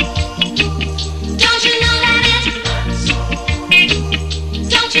so good? Don't you know that it hurts so good?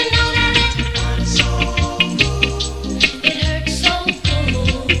 Don't you know that it hurts so good? It hurts so good.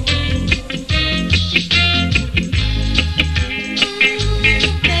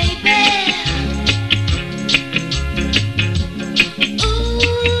 Ooh, baby.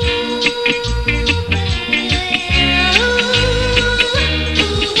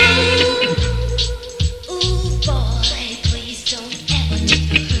 Ooh, boy, please don't ever take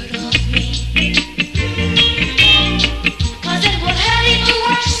the hurt off me. 'Cause it would hurt even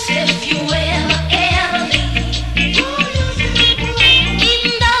worse if you ever leave.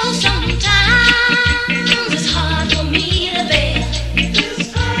 Even though sometimes it's hard for me to bear,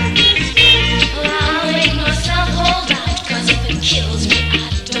 I'll make myself hold out. 'Cause if it kills me, I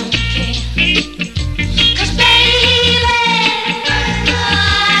don't care. 'Cause baby,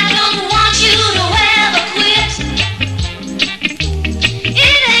 I don't want you to ever quit.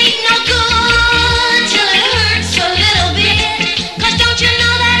 It ain't no good till it hurts a little bit. 'Cause don't you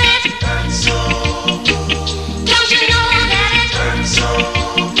know that it hurts so good? Don't you know that it hurts so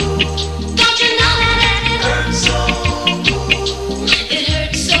good? Don't you know that it hurts so good? It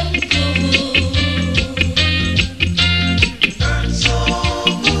hurts so good. Hurts so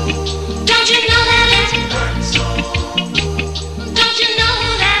good. Don't you know that it hurts so good? Don't you know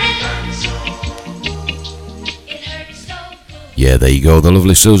that it hurts so good? It hurts so good. Yeah, there you go, the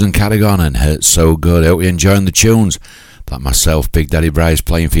lovely Susan Cadogan and Hurt So Good. I hope you're enjoying the tunes that myself, Big Daddy Bry, is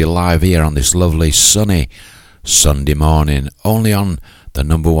playing for you live here on this lovely sunny Sunday morning, only on the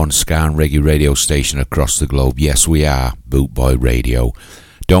number one ska and reggae radio station across the globe. Yes, we are Bootboy Radio.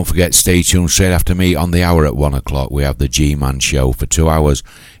 Don't forget, stay tuned. Straight after me on the hour at 1 o'clock, we have the G-Man Show for 2 hours.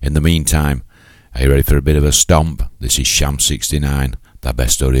 In the meantime, are you ready for a bit of a stomp? This is Sham 69. That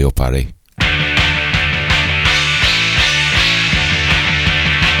best hurry up, Harry.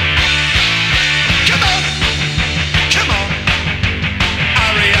 Come on, come on,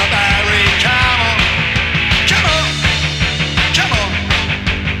 hurry up, Harry, come on, come on, come on,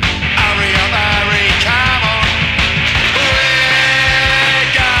 hurry up, Harry, come on. We're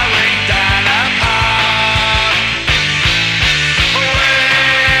going down a path.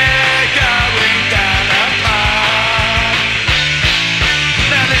 We're going down a path.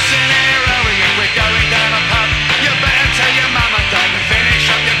 Now listen here.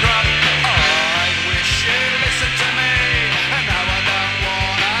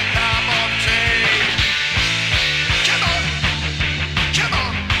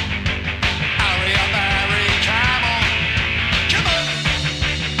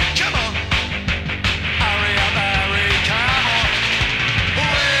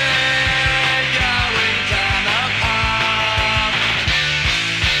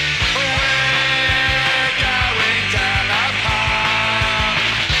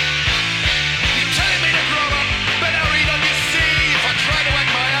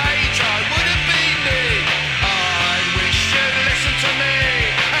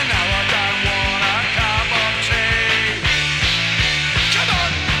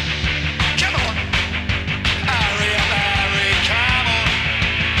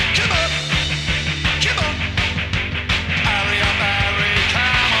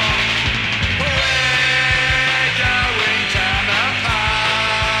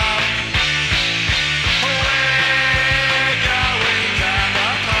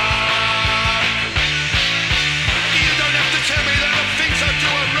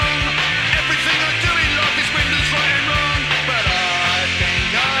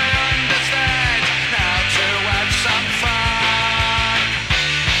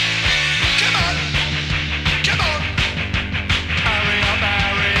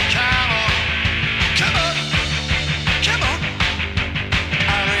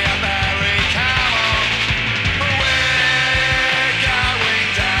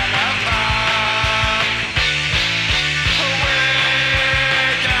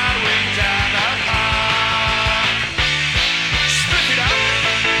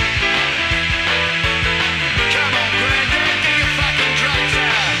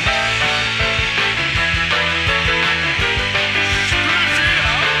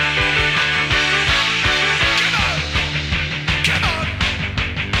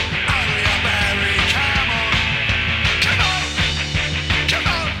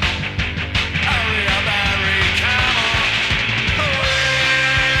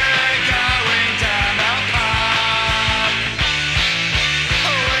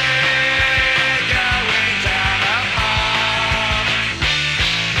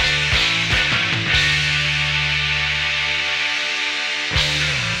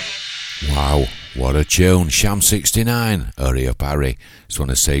 Wow, what a tune. Sham 69, hurry up Harry. Just want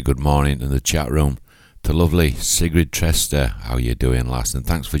to say good morning in the chat room to lovely Sigrid Trester. How you doing, lass? And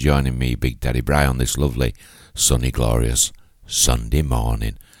thanks for joining me, Big Daddy Bry, on this lovely, sunny, glorious Sunday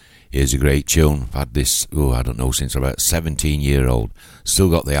morning. Here's a great tune. I've had this, I don't know, since about 17-year-old. Still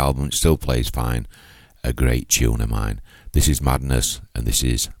got the album, it still plays fine. A great tune of mine. This is Madness, and this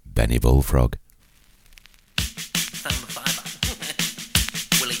is Benny Bullfrog.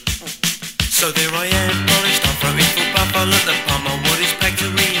 So there I am, polished up, writing for Buffalo at the Palmer. What is packed to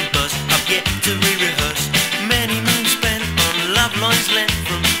reimburse? I've yet to re-rehearse. Many moons spent on love lines lent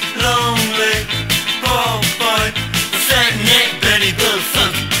from lonely Popeye, fat neck Benny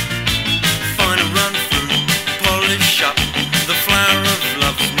Bullfrog. Find a run through, polish up. The flower of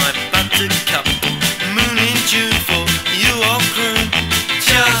love's my buttercup. Moon in June for you all crew.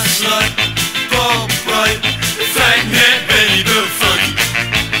 Just like Popeye, fat neck Benny Bullfrog.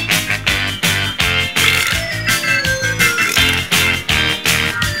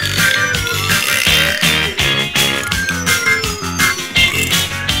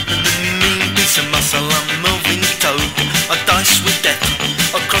 I'm moving toe, a dice with death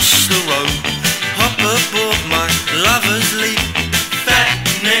across the road. Hop aboard my lover's leap. Fat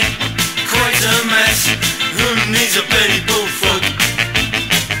neck, quite a mess. Who needs a Benny Bullfrog?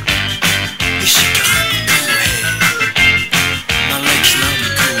 Here she comes, cool hair. My legs long,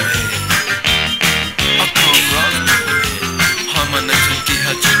 cool hair. I can't run, cool hair. Hi, my name's Ricky,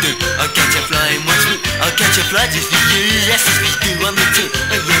 how you do? I'll catch you flying once more. I'll catch you fly just for you. Yes, it's me too, I'm the two.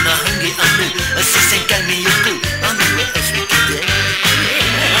 And you're not hungry, I'm new. A sis ain't got me a clue. I knew what else we could do.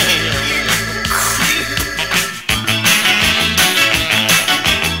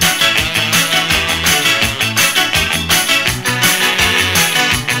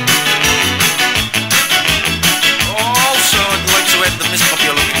 Also, I'd like to add the Miss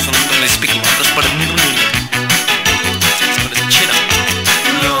Popular from the speaking of this, but it's got his chin up.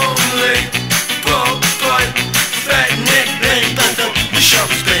 Lonely Popeye, fat neck Benny Bullfrog. The sharp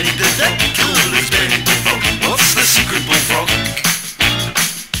is Benny Bullfrog, cool is Benny Bullfrog. What's the secret, Bullfrog?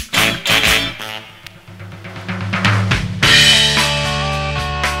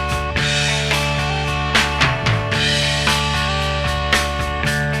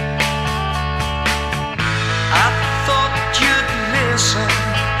 I thought you'd listen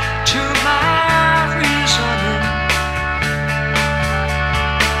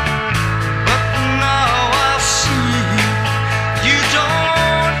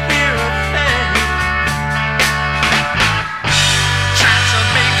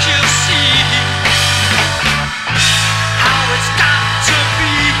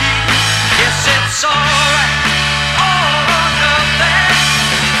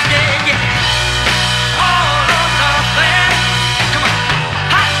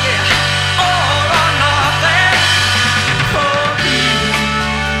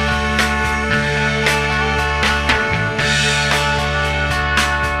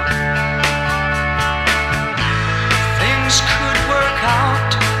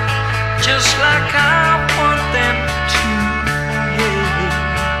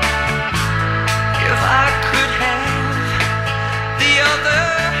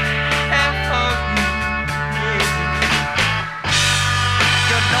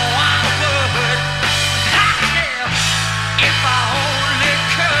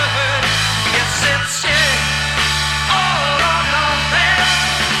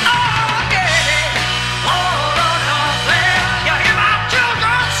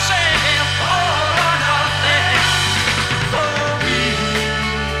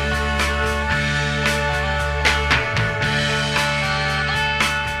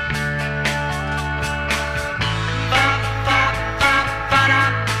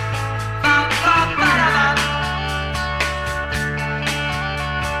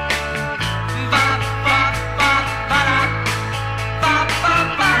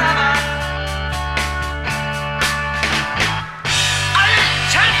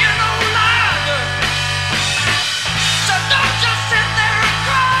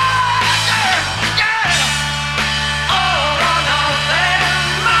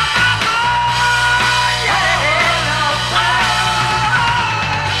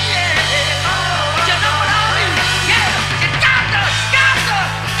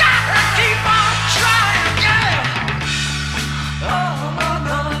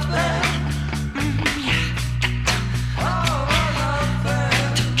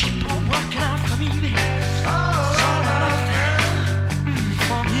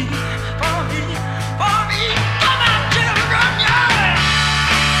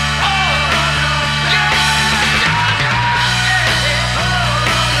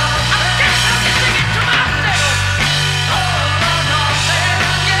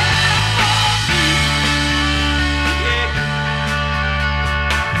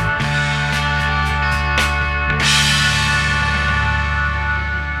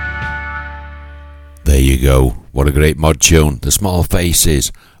There you go. What a great mod tune. The Small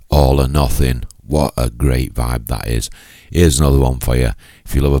Faces, All or Nothing. What a great vibe that is. Here's another one for you.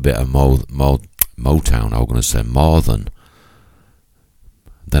 If you love a bit of Motown, I was going to say more than.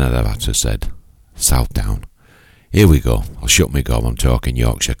 Then I'd have had to said Southdown. Here we go. I'll shut my gob. I'm talking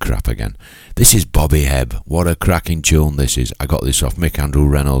Yorkshire crap again. This is Bobby Hebb. What a cracking tune this is. I got this off Mick Andrew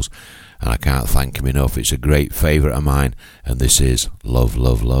Reynolds, and I can't thank him enough. It's a great favourite of mine, and this is Love,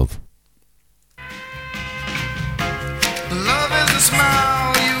 Love, Love. Love is the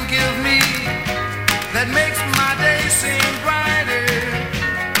smile you give me that makes my day seem brighter.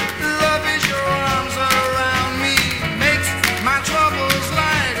 Love is your arms around me, makes my troubles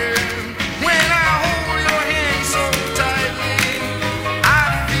lighter. When I hold your hand so tightly,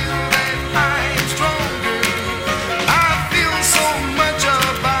 I feel that I am stronger. I feel so much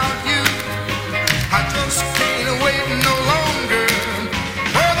about you, I just can't wait no longer.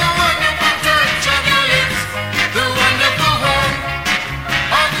 For the wonderful touch of your lips, the wonderful warmth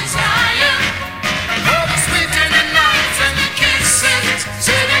of desire, for the sweet tender nights and the kisses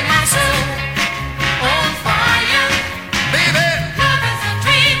setting my soul on fire. Baby, love is a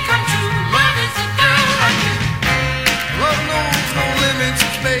dream come true. Love is a girl like you. Love knows no limits,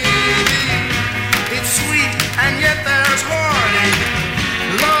 baby. It's sweet and yet there's heartache.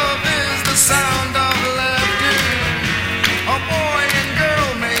 Love is the sound of laughter a boy and girl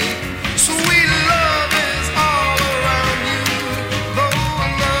make. Sweet love is all around you, though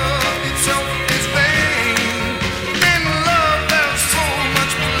love itself is vain. In love there's so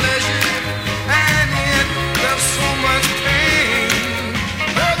much pleasure, and yet there's so much pain.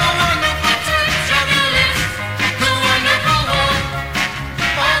 For the wonderful touch of your lips, the wonderful warmth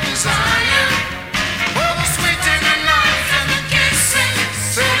of desire, for the sweet tender nights and the kisses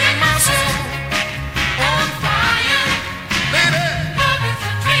setting my soul on fire. Baby, love is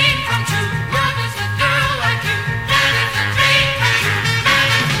a dream come true. Love is a girl like you. Love is a dream come true. Love is a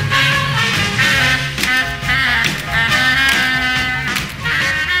girl like you.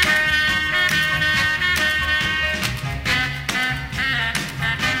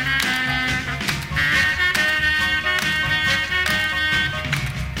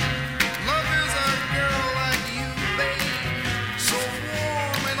 Love is a girl like you, babe, so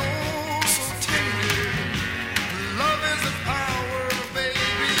warm and oh so tender. Love is the power,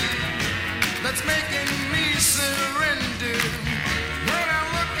 baby, that's making me surrender. When I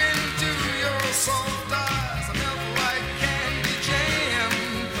look into your soft eyes, I melt like candy jam.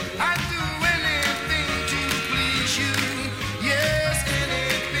 I'd do anything to please you, yes,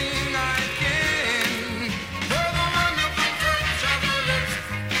 anything I can. For the wonderful touch of your lips,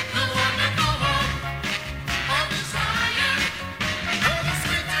 the wonderful warmth of desire, for the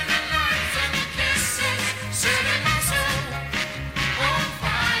sweet tender nights and the kisses setting my soul on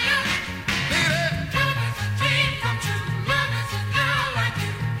fire. Baby, love is a dream come true. Love is a girl like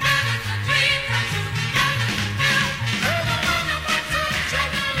you. Love is a dream come true. Love is a girl. For the wonderful touch of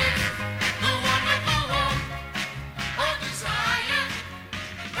your lips, the wonderful warmth of desire,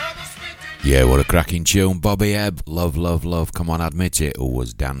 for the sweet tender. Yeah, what a cracking tune. Bobby Hebb, Love, Love, Love. Come on, admit it. Who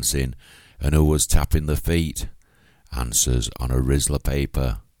was dancing and who was tapping the feet? Answers on a Rizzler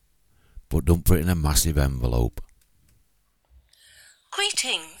paper, but don't put it in a massive envelope.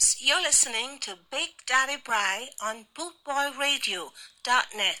 Greetings, you're listening to Big Daddy Bry on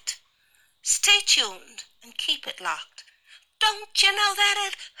bootboyradio.net. Stay tuned and keep it locked. Don't you know that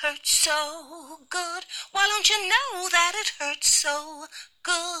it hurts so good? Why don't you know that it hurts so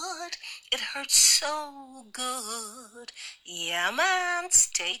good? It hurts so good. Yeah, man,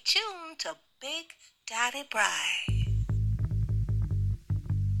 stay tuned to Big Daddy Bry.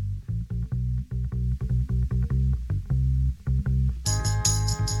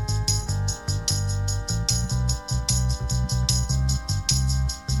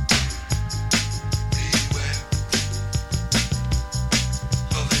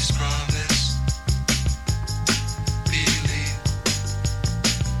 Of this promise, believe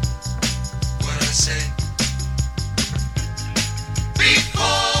what I say. Before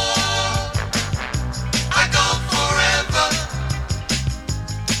I go forever,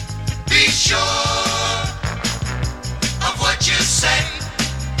 be sure of what you say.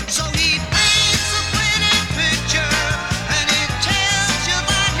 So he paints a pretty picture, and he tells you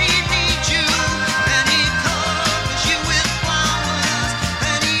that he needs you, and he covers you with flowers,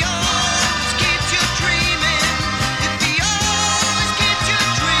 and he always keeps you dreaming. If he always keeps you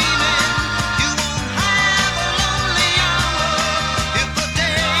dreaming, you won't have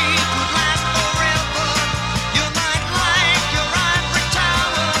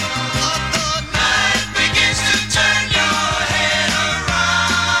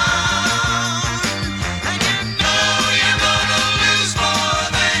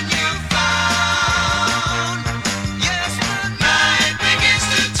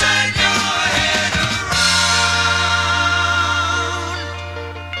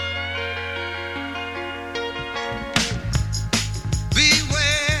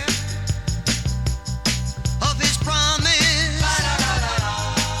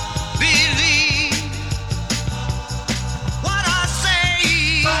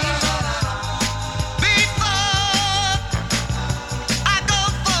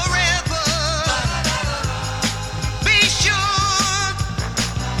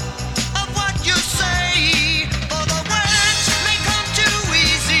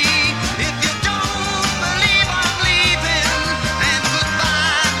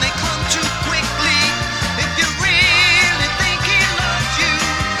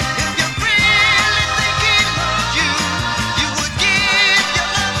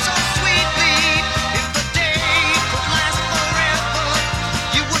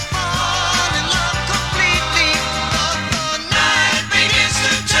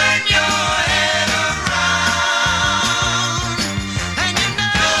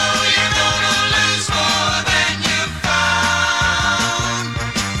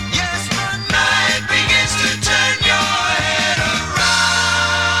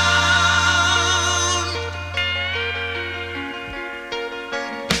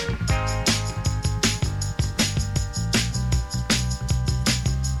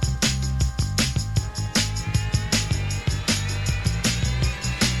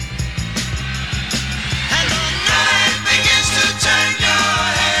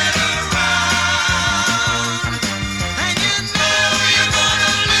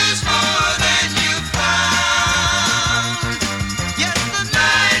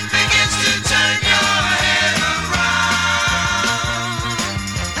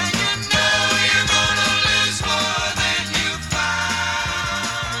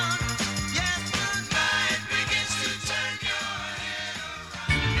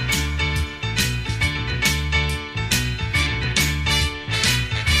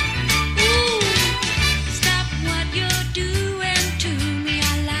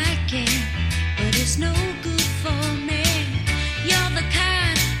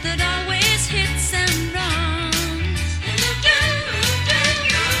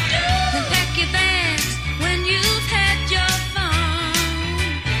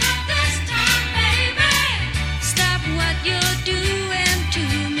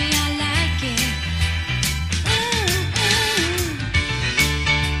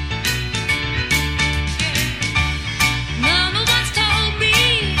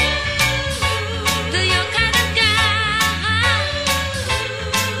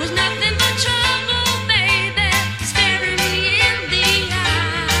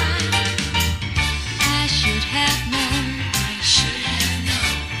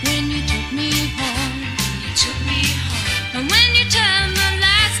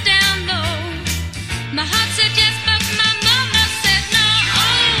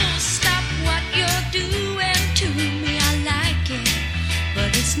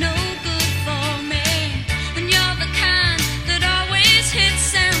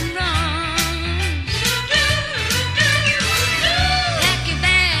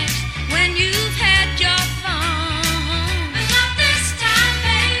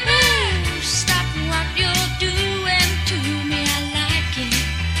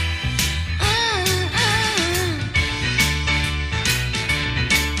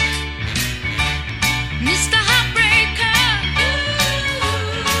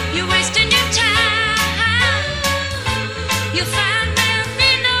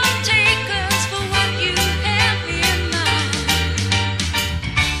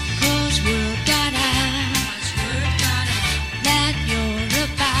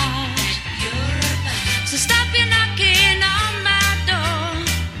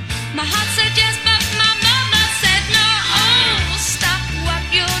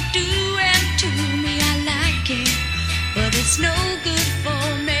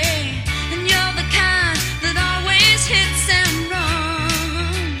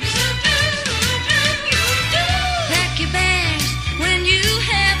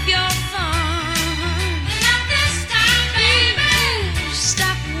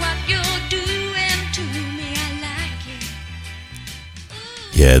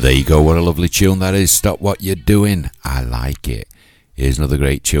Yeah, there you go. What a lovely tune that is. Stop what you're doing. I like it. Here's another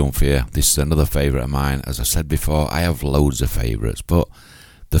great tune for you. This is another favourite of mine. As I said before, I have loads of favourites, but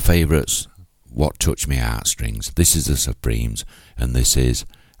the favourites, what touch me heartstrings. This is the Supremes, and this is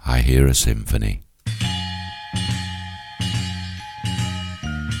I Hear a Symphony.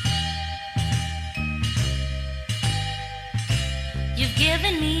 You've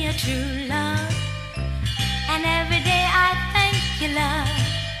given me a true love, and every day I thank you, love,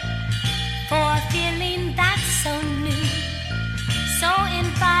 for a feeling that's so new, so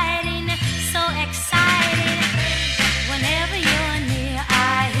inviting, so exciting. Whenever you're near,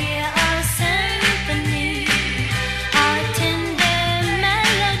 I hear a symphony, a tender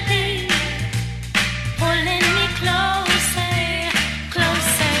melody, pulling me closer,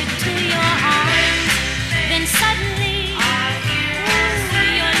 closer to your arms. Then suddenly,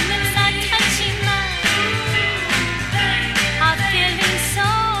 your lips are touching mine, a feeling so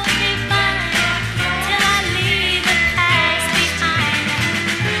divine, till I leave the past behind.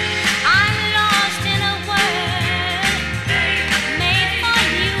 I'm lost in a world made for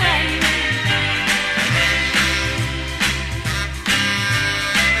you and me.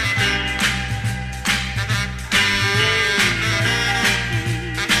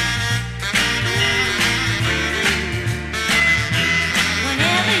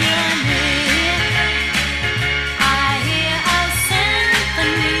 Whenever you're near, I hear a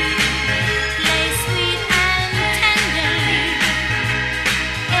symphony, play sweet and tenderly.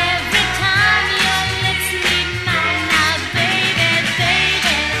 Every time your lips meet mine, now baby,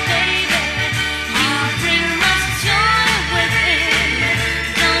 baby, baby, you bring much joy within.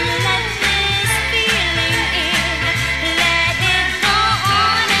 Don't let this feeling in, let it go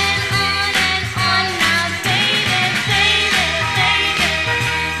on and on and on. Now baby, baby, baby,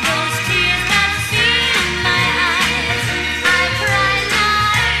 those tears that fill my eyes, I cry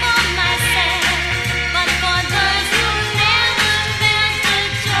not for myself, but for those who never felt the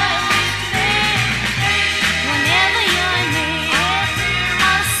joy we felt. Whenever you're near,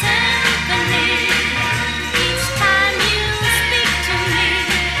 a symphony, each time you speak to me,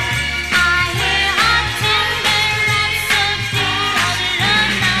 I hear a tender rhapsody of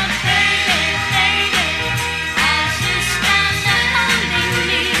love. Now baby, baby, as you stand holding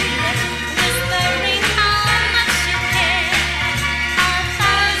me, whispering how much you care, a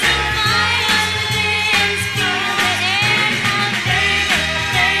thousand violins fill the air. Now baby,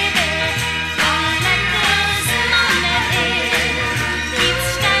 baby, don't let this moment end. Keep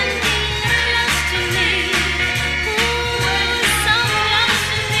standing close to me, ooh, so close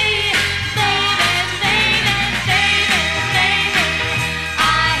to me, baby, baby, baby, baby.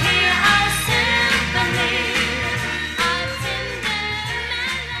 I hear a symphony, a tender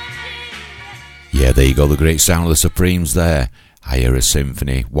melody. Yeah, there you go, the great sound of the Supremes there. I Hear a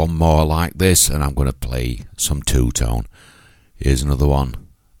Symphony. One more like this, and I'm going to play some two-tone. Here's another one.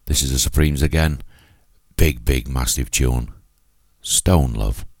 This is the Supremes again. Big, big, massive tune. Stone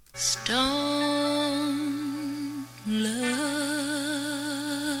Love. Stone love.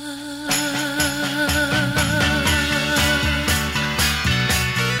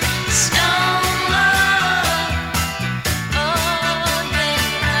 Stone love. Oh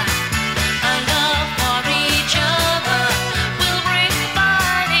yeah. A love for each other will bring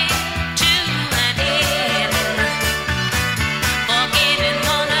fighting to an end. Forgiving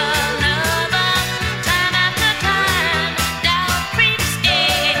one another, time after time, doubt creeps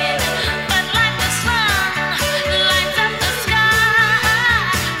in. But like the sun lights up the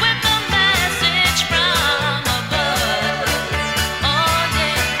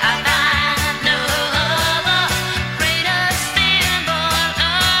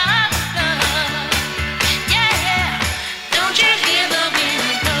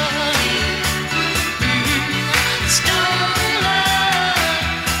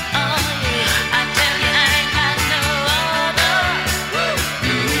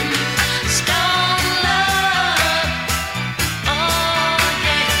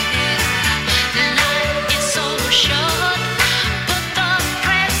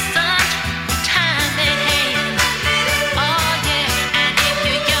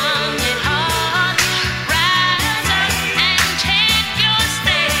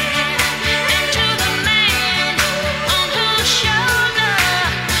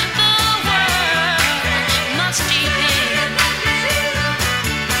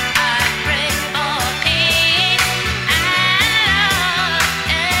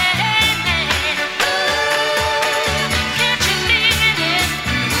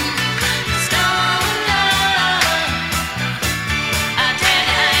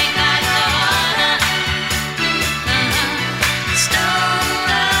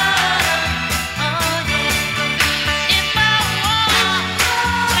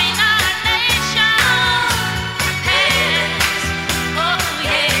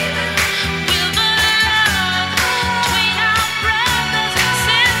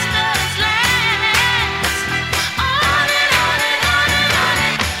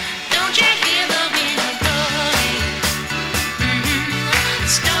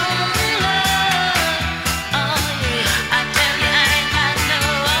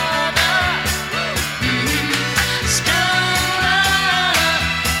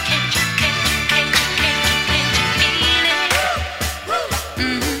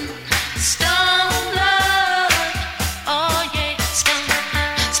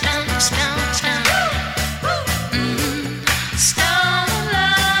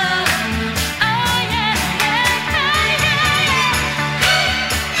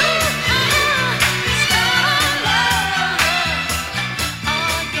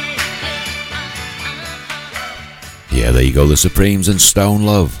you go, the Supremes and Stone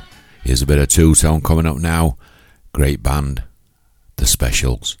Love. Here's a bit of two-tone coming up now. Great band, The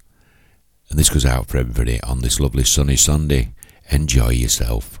Specials. And this goes out for everybody on this lovely sunny Sunday. Enjoy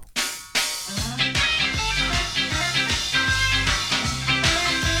yourself.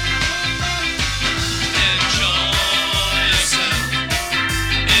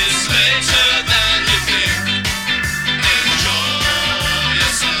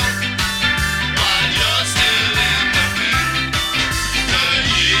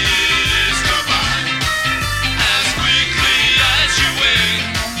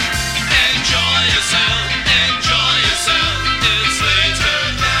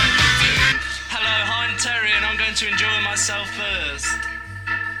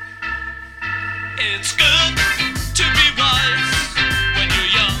 It's good to be wise when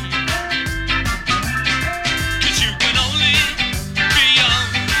you're young, 'cause you can only be young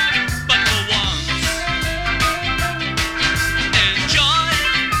but for once. Enjoy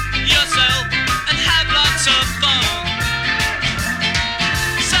yourself and have lots of fun.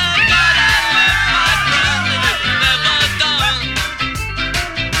 So God I live, my friend, and it's never done.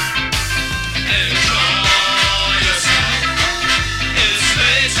 Enjoy yourself. It's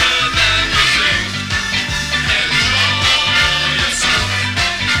later than you think.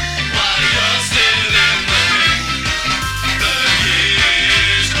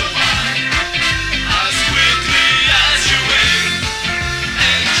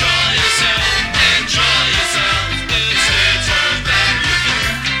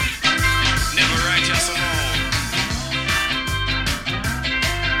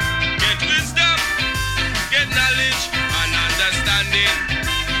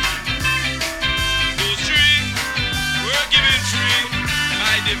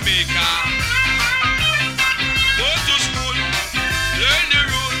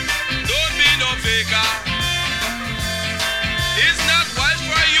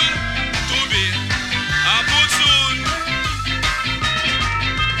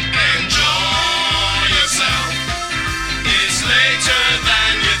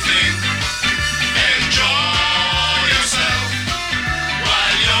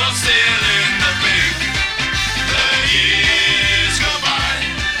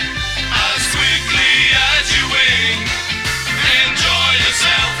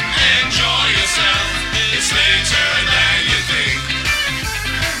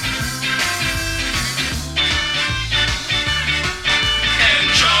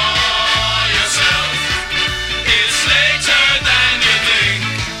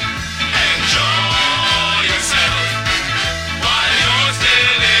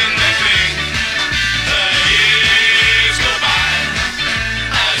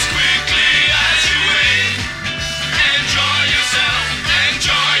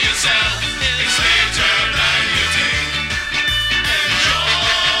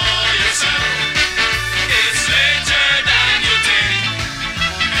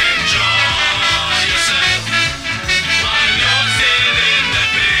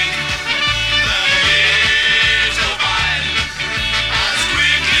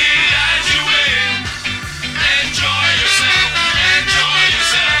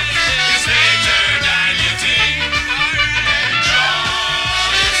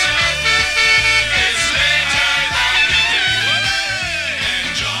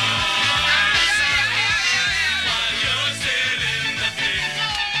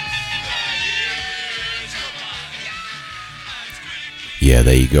 Yeah,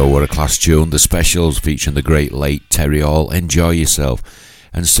 there you go, what a class tune. The Specials featuring the great late Terry Hall. Enjoy yourself.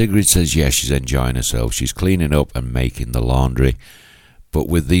 And Sigrid says yes, she's enjoying herself. She's cleaning up and making the laundry. But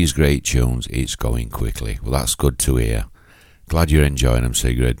with these great tunes, it's going quickly. Well, that's good to hear. Glad you're enjoying them,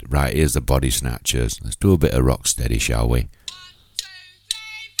 Sigrid. Right, here's the Body Snatchers. Let's do a bit of rock steady, shall we?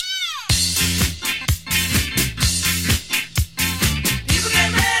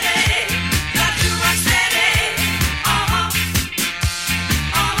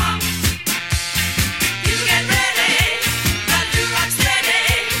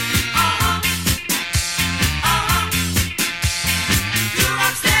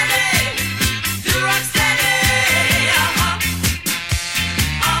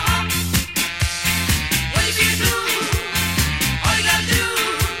 What if you do?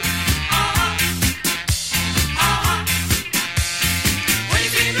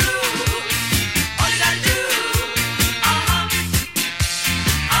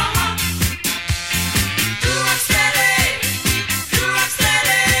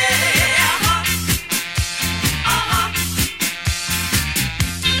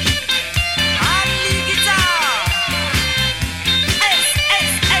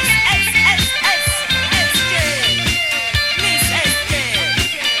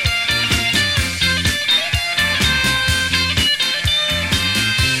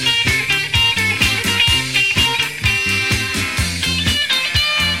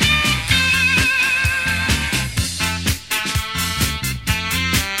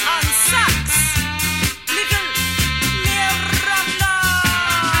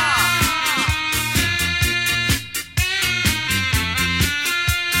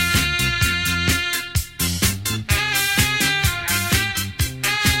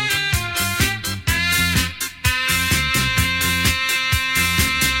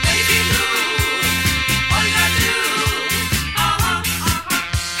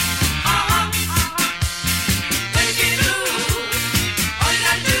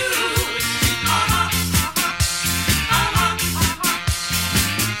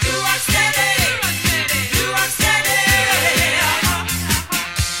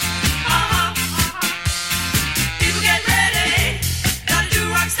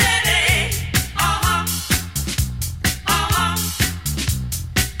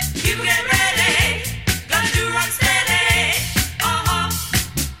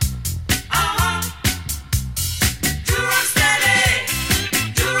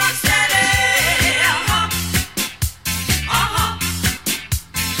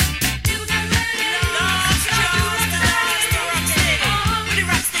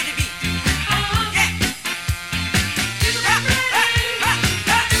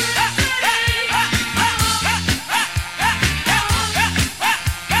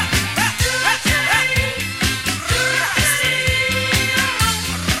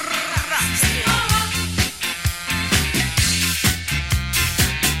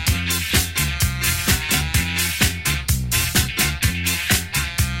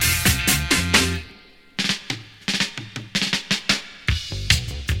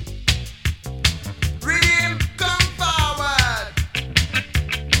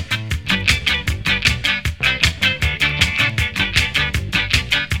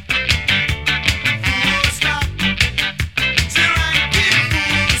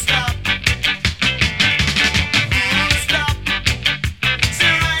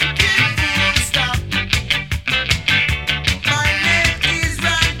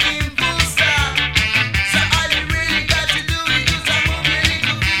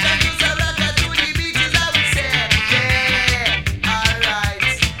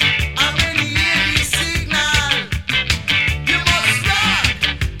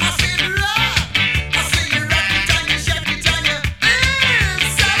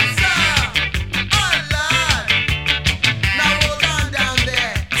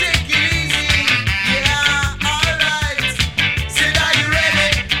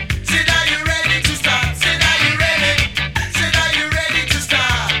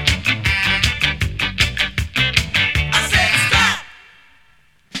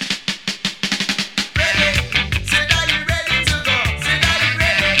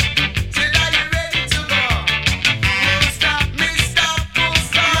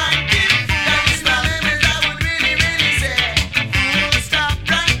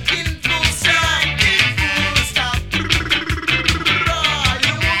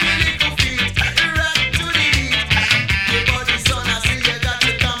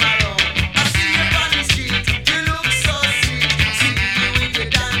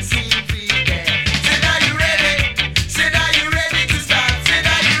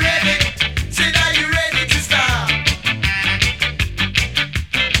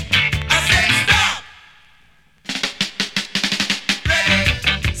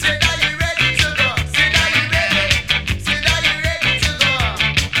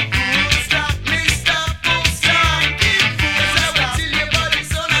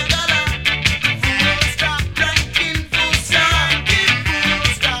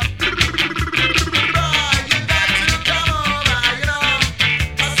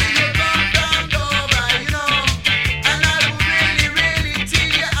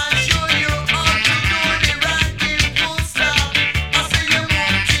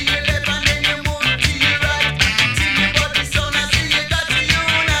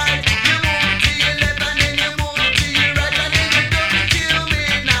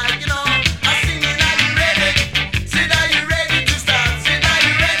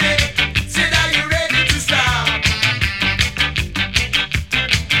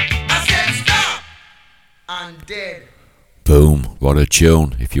 Boom, what a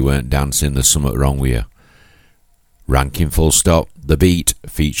tune. If you weren't dancing, there's something wrong with you. Rankin Full Stop, The Beat,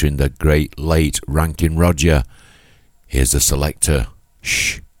 featuring the great late Rankin Roger. Here's the selector.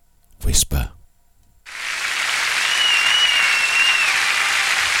 Shh, whisper.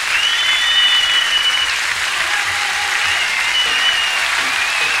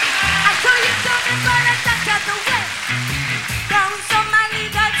 I saw you coming, but I ducked out the way. Down somebody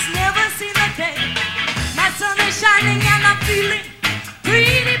that's never seen a day. My sun is shining and I'm feeling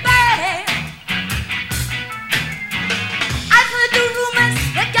pretty bad. I've heard the rumors,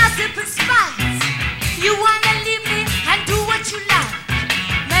 the gossip and spies. You wanna leave me and do what you like.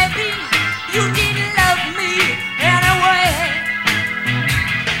 Maybe you didn't love me anyway.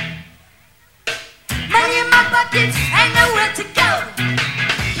 Money in my pockets and nowhere to go.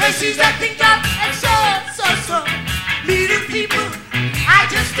 Places I think of and so meeting people I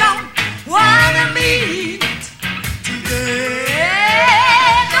just don't wanna meet today.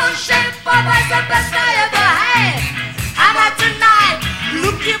 Don't shape up as the best I ever had. I'm out tonight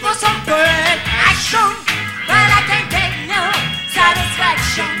looking for some bad action, but I can't get no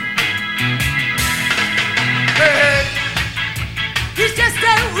satisfaction. Hey, it's just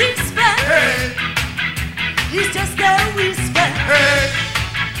a whisper. Hey, it's just a whisper. Hey,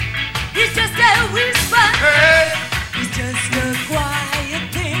 it's just a whisper. Hey, it's just a quiet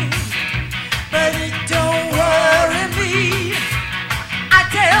thing, but it don't worry me. I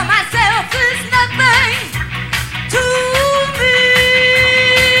tell myself it's nothing to me.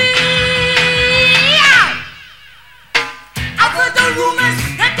 I've heard the rumors,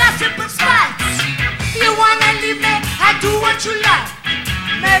 the gossip and spies. You wanna leave me, I do what you like.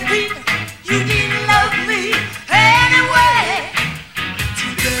 Maybe you didn't love me anyway.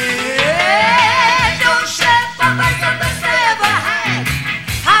 Today, don't shape up as the best I ever had.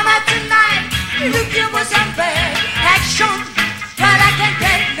 I'm out tonight looking for some bad action, but I can't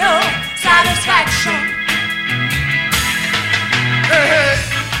get no satisfaction. Hey,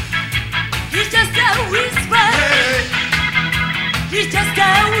 it's just a whisper. Hey, it's just a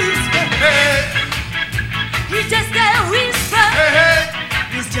whisper. Hey, it's just a whisper. Hey,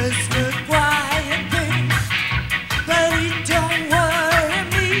 it's just a quiet thing, but it don't worry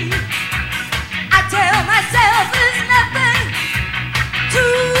me. I tell myself it's nothing to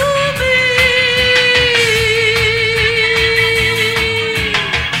me.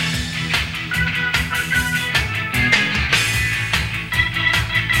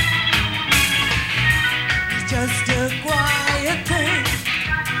 It's just a quiet thing,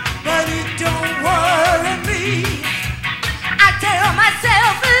 but it don't worry me. I tell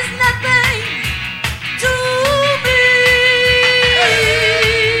myself it's nothing to me.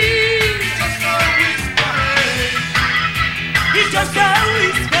 It's just a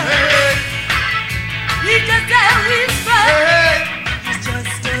whisper. It's just a whisper. It's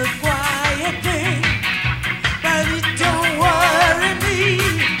just a quiet thing, but it don't worry me.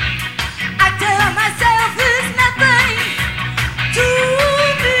 I tell myself it's nothing to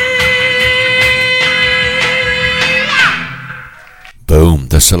me. Boom,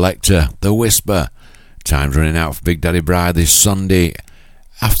 the selector, the whisper. Time's running out for Big Daddy Bri this Sunday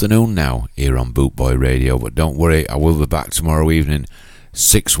afternoon now here on Bootboy Radio, but don't worry, I will be back tomorrow evening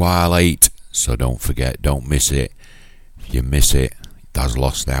 6 while 8, so don't forget, don't miss it. If you miss it, that's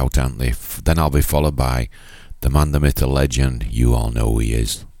lost out, aren't they? Then I'll be followed by the man, the myth, the legend, you all know who he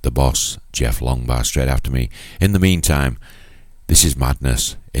is, the boss, Jeff Longbar, straight after me. In the meantime, this is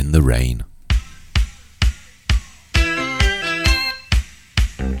Madness in the Rain.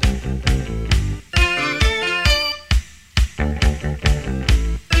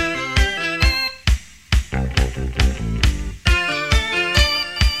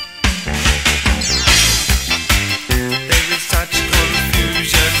 There is such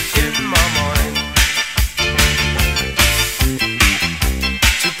confusion in my mind.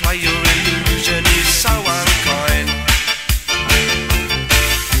 To play your illusion is so unkind.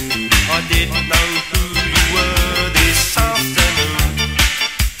 I didn't know who you were this afternoon.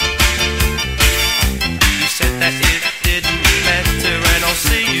 You said that it didn't matter and I'll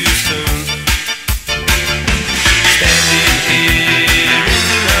see you soon. Standing here in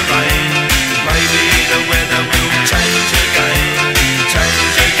the rain, maybe the weather will change again,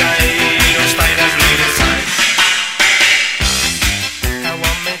 or stay exactly the same. How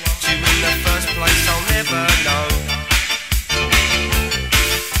I met you in the first place I'll never know,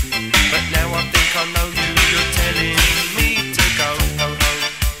 but now I think I know you, you're telling me to go.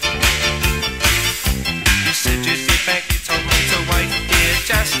 You said you'd be back, you told me to wait here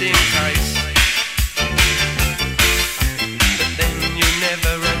just in case, but then you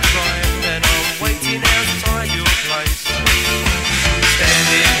never arrived and I'm waiting outside your place.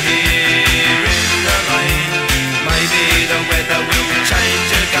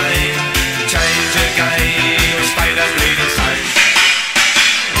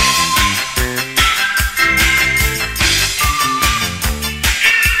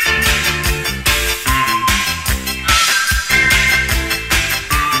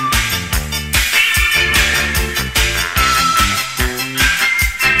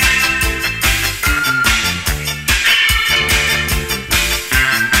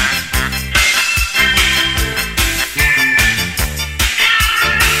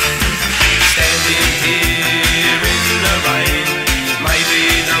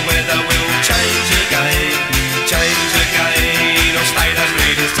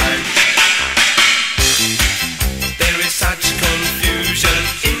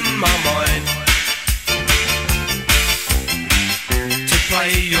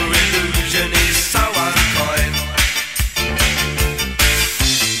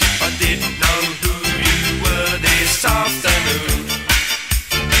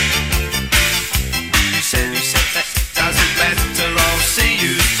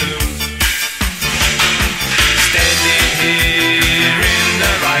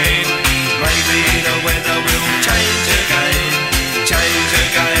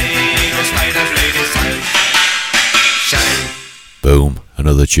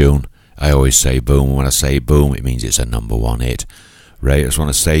 another tune. I always say boom, and when I say boom, it means it's a number one hit. Right, I just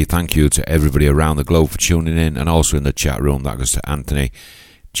want to say thank you to everybody around the globe for tuning in, and also in the chat room. That goes to Anthony,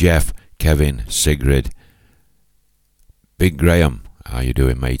 Jeff, Kevin, Sigrid, Big Graham. How you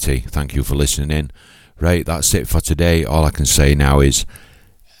doing, matey? Thank you for listening in. Right, that's it for today. All I can say now is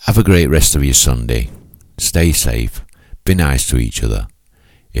have a great rest of your Sunday. Stay safe. Be nice to each other.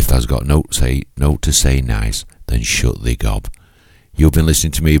 If that's got no to say nice, then shut the gob. You've been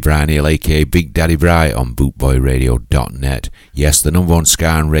listening to me, Brian Neale, AkA Big Daddy Bri, on bootboyradio.net. Yes, the number one ska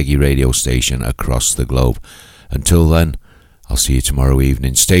and reggae radio station across the globe. Until then, I'll see you tomorrow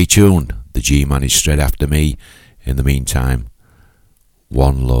evening. Stay tuned. The G-Man is straight after me. In the meantime,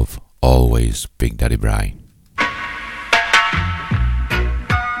 one love, always, Big Daddy Bri.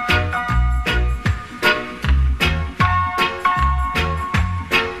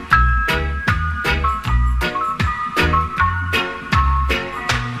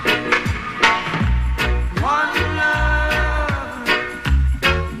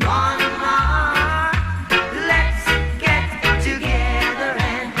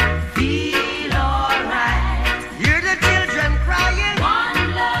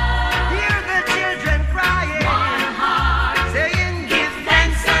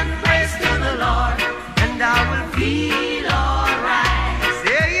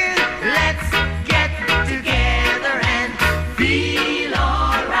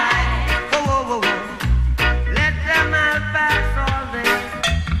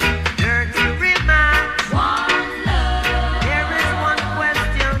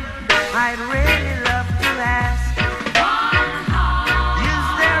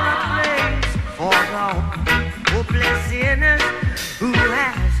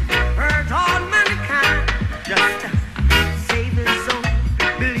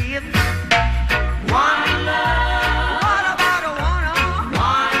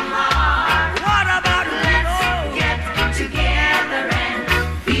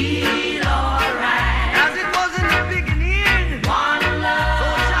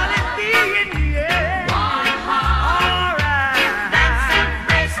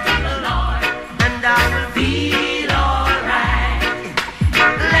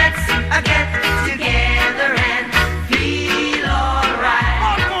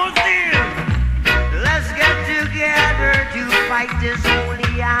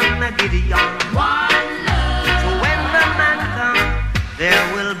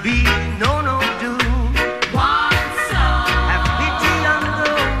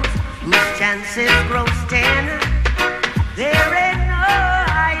 Chances grow 10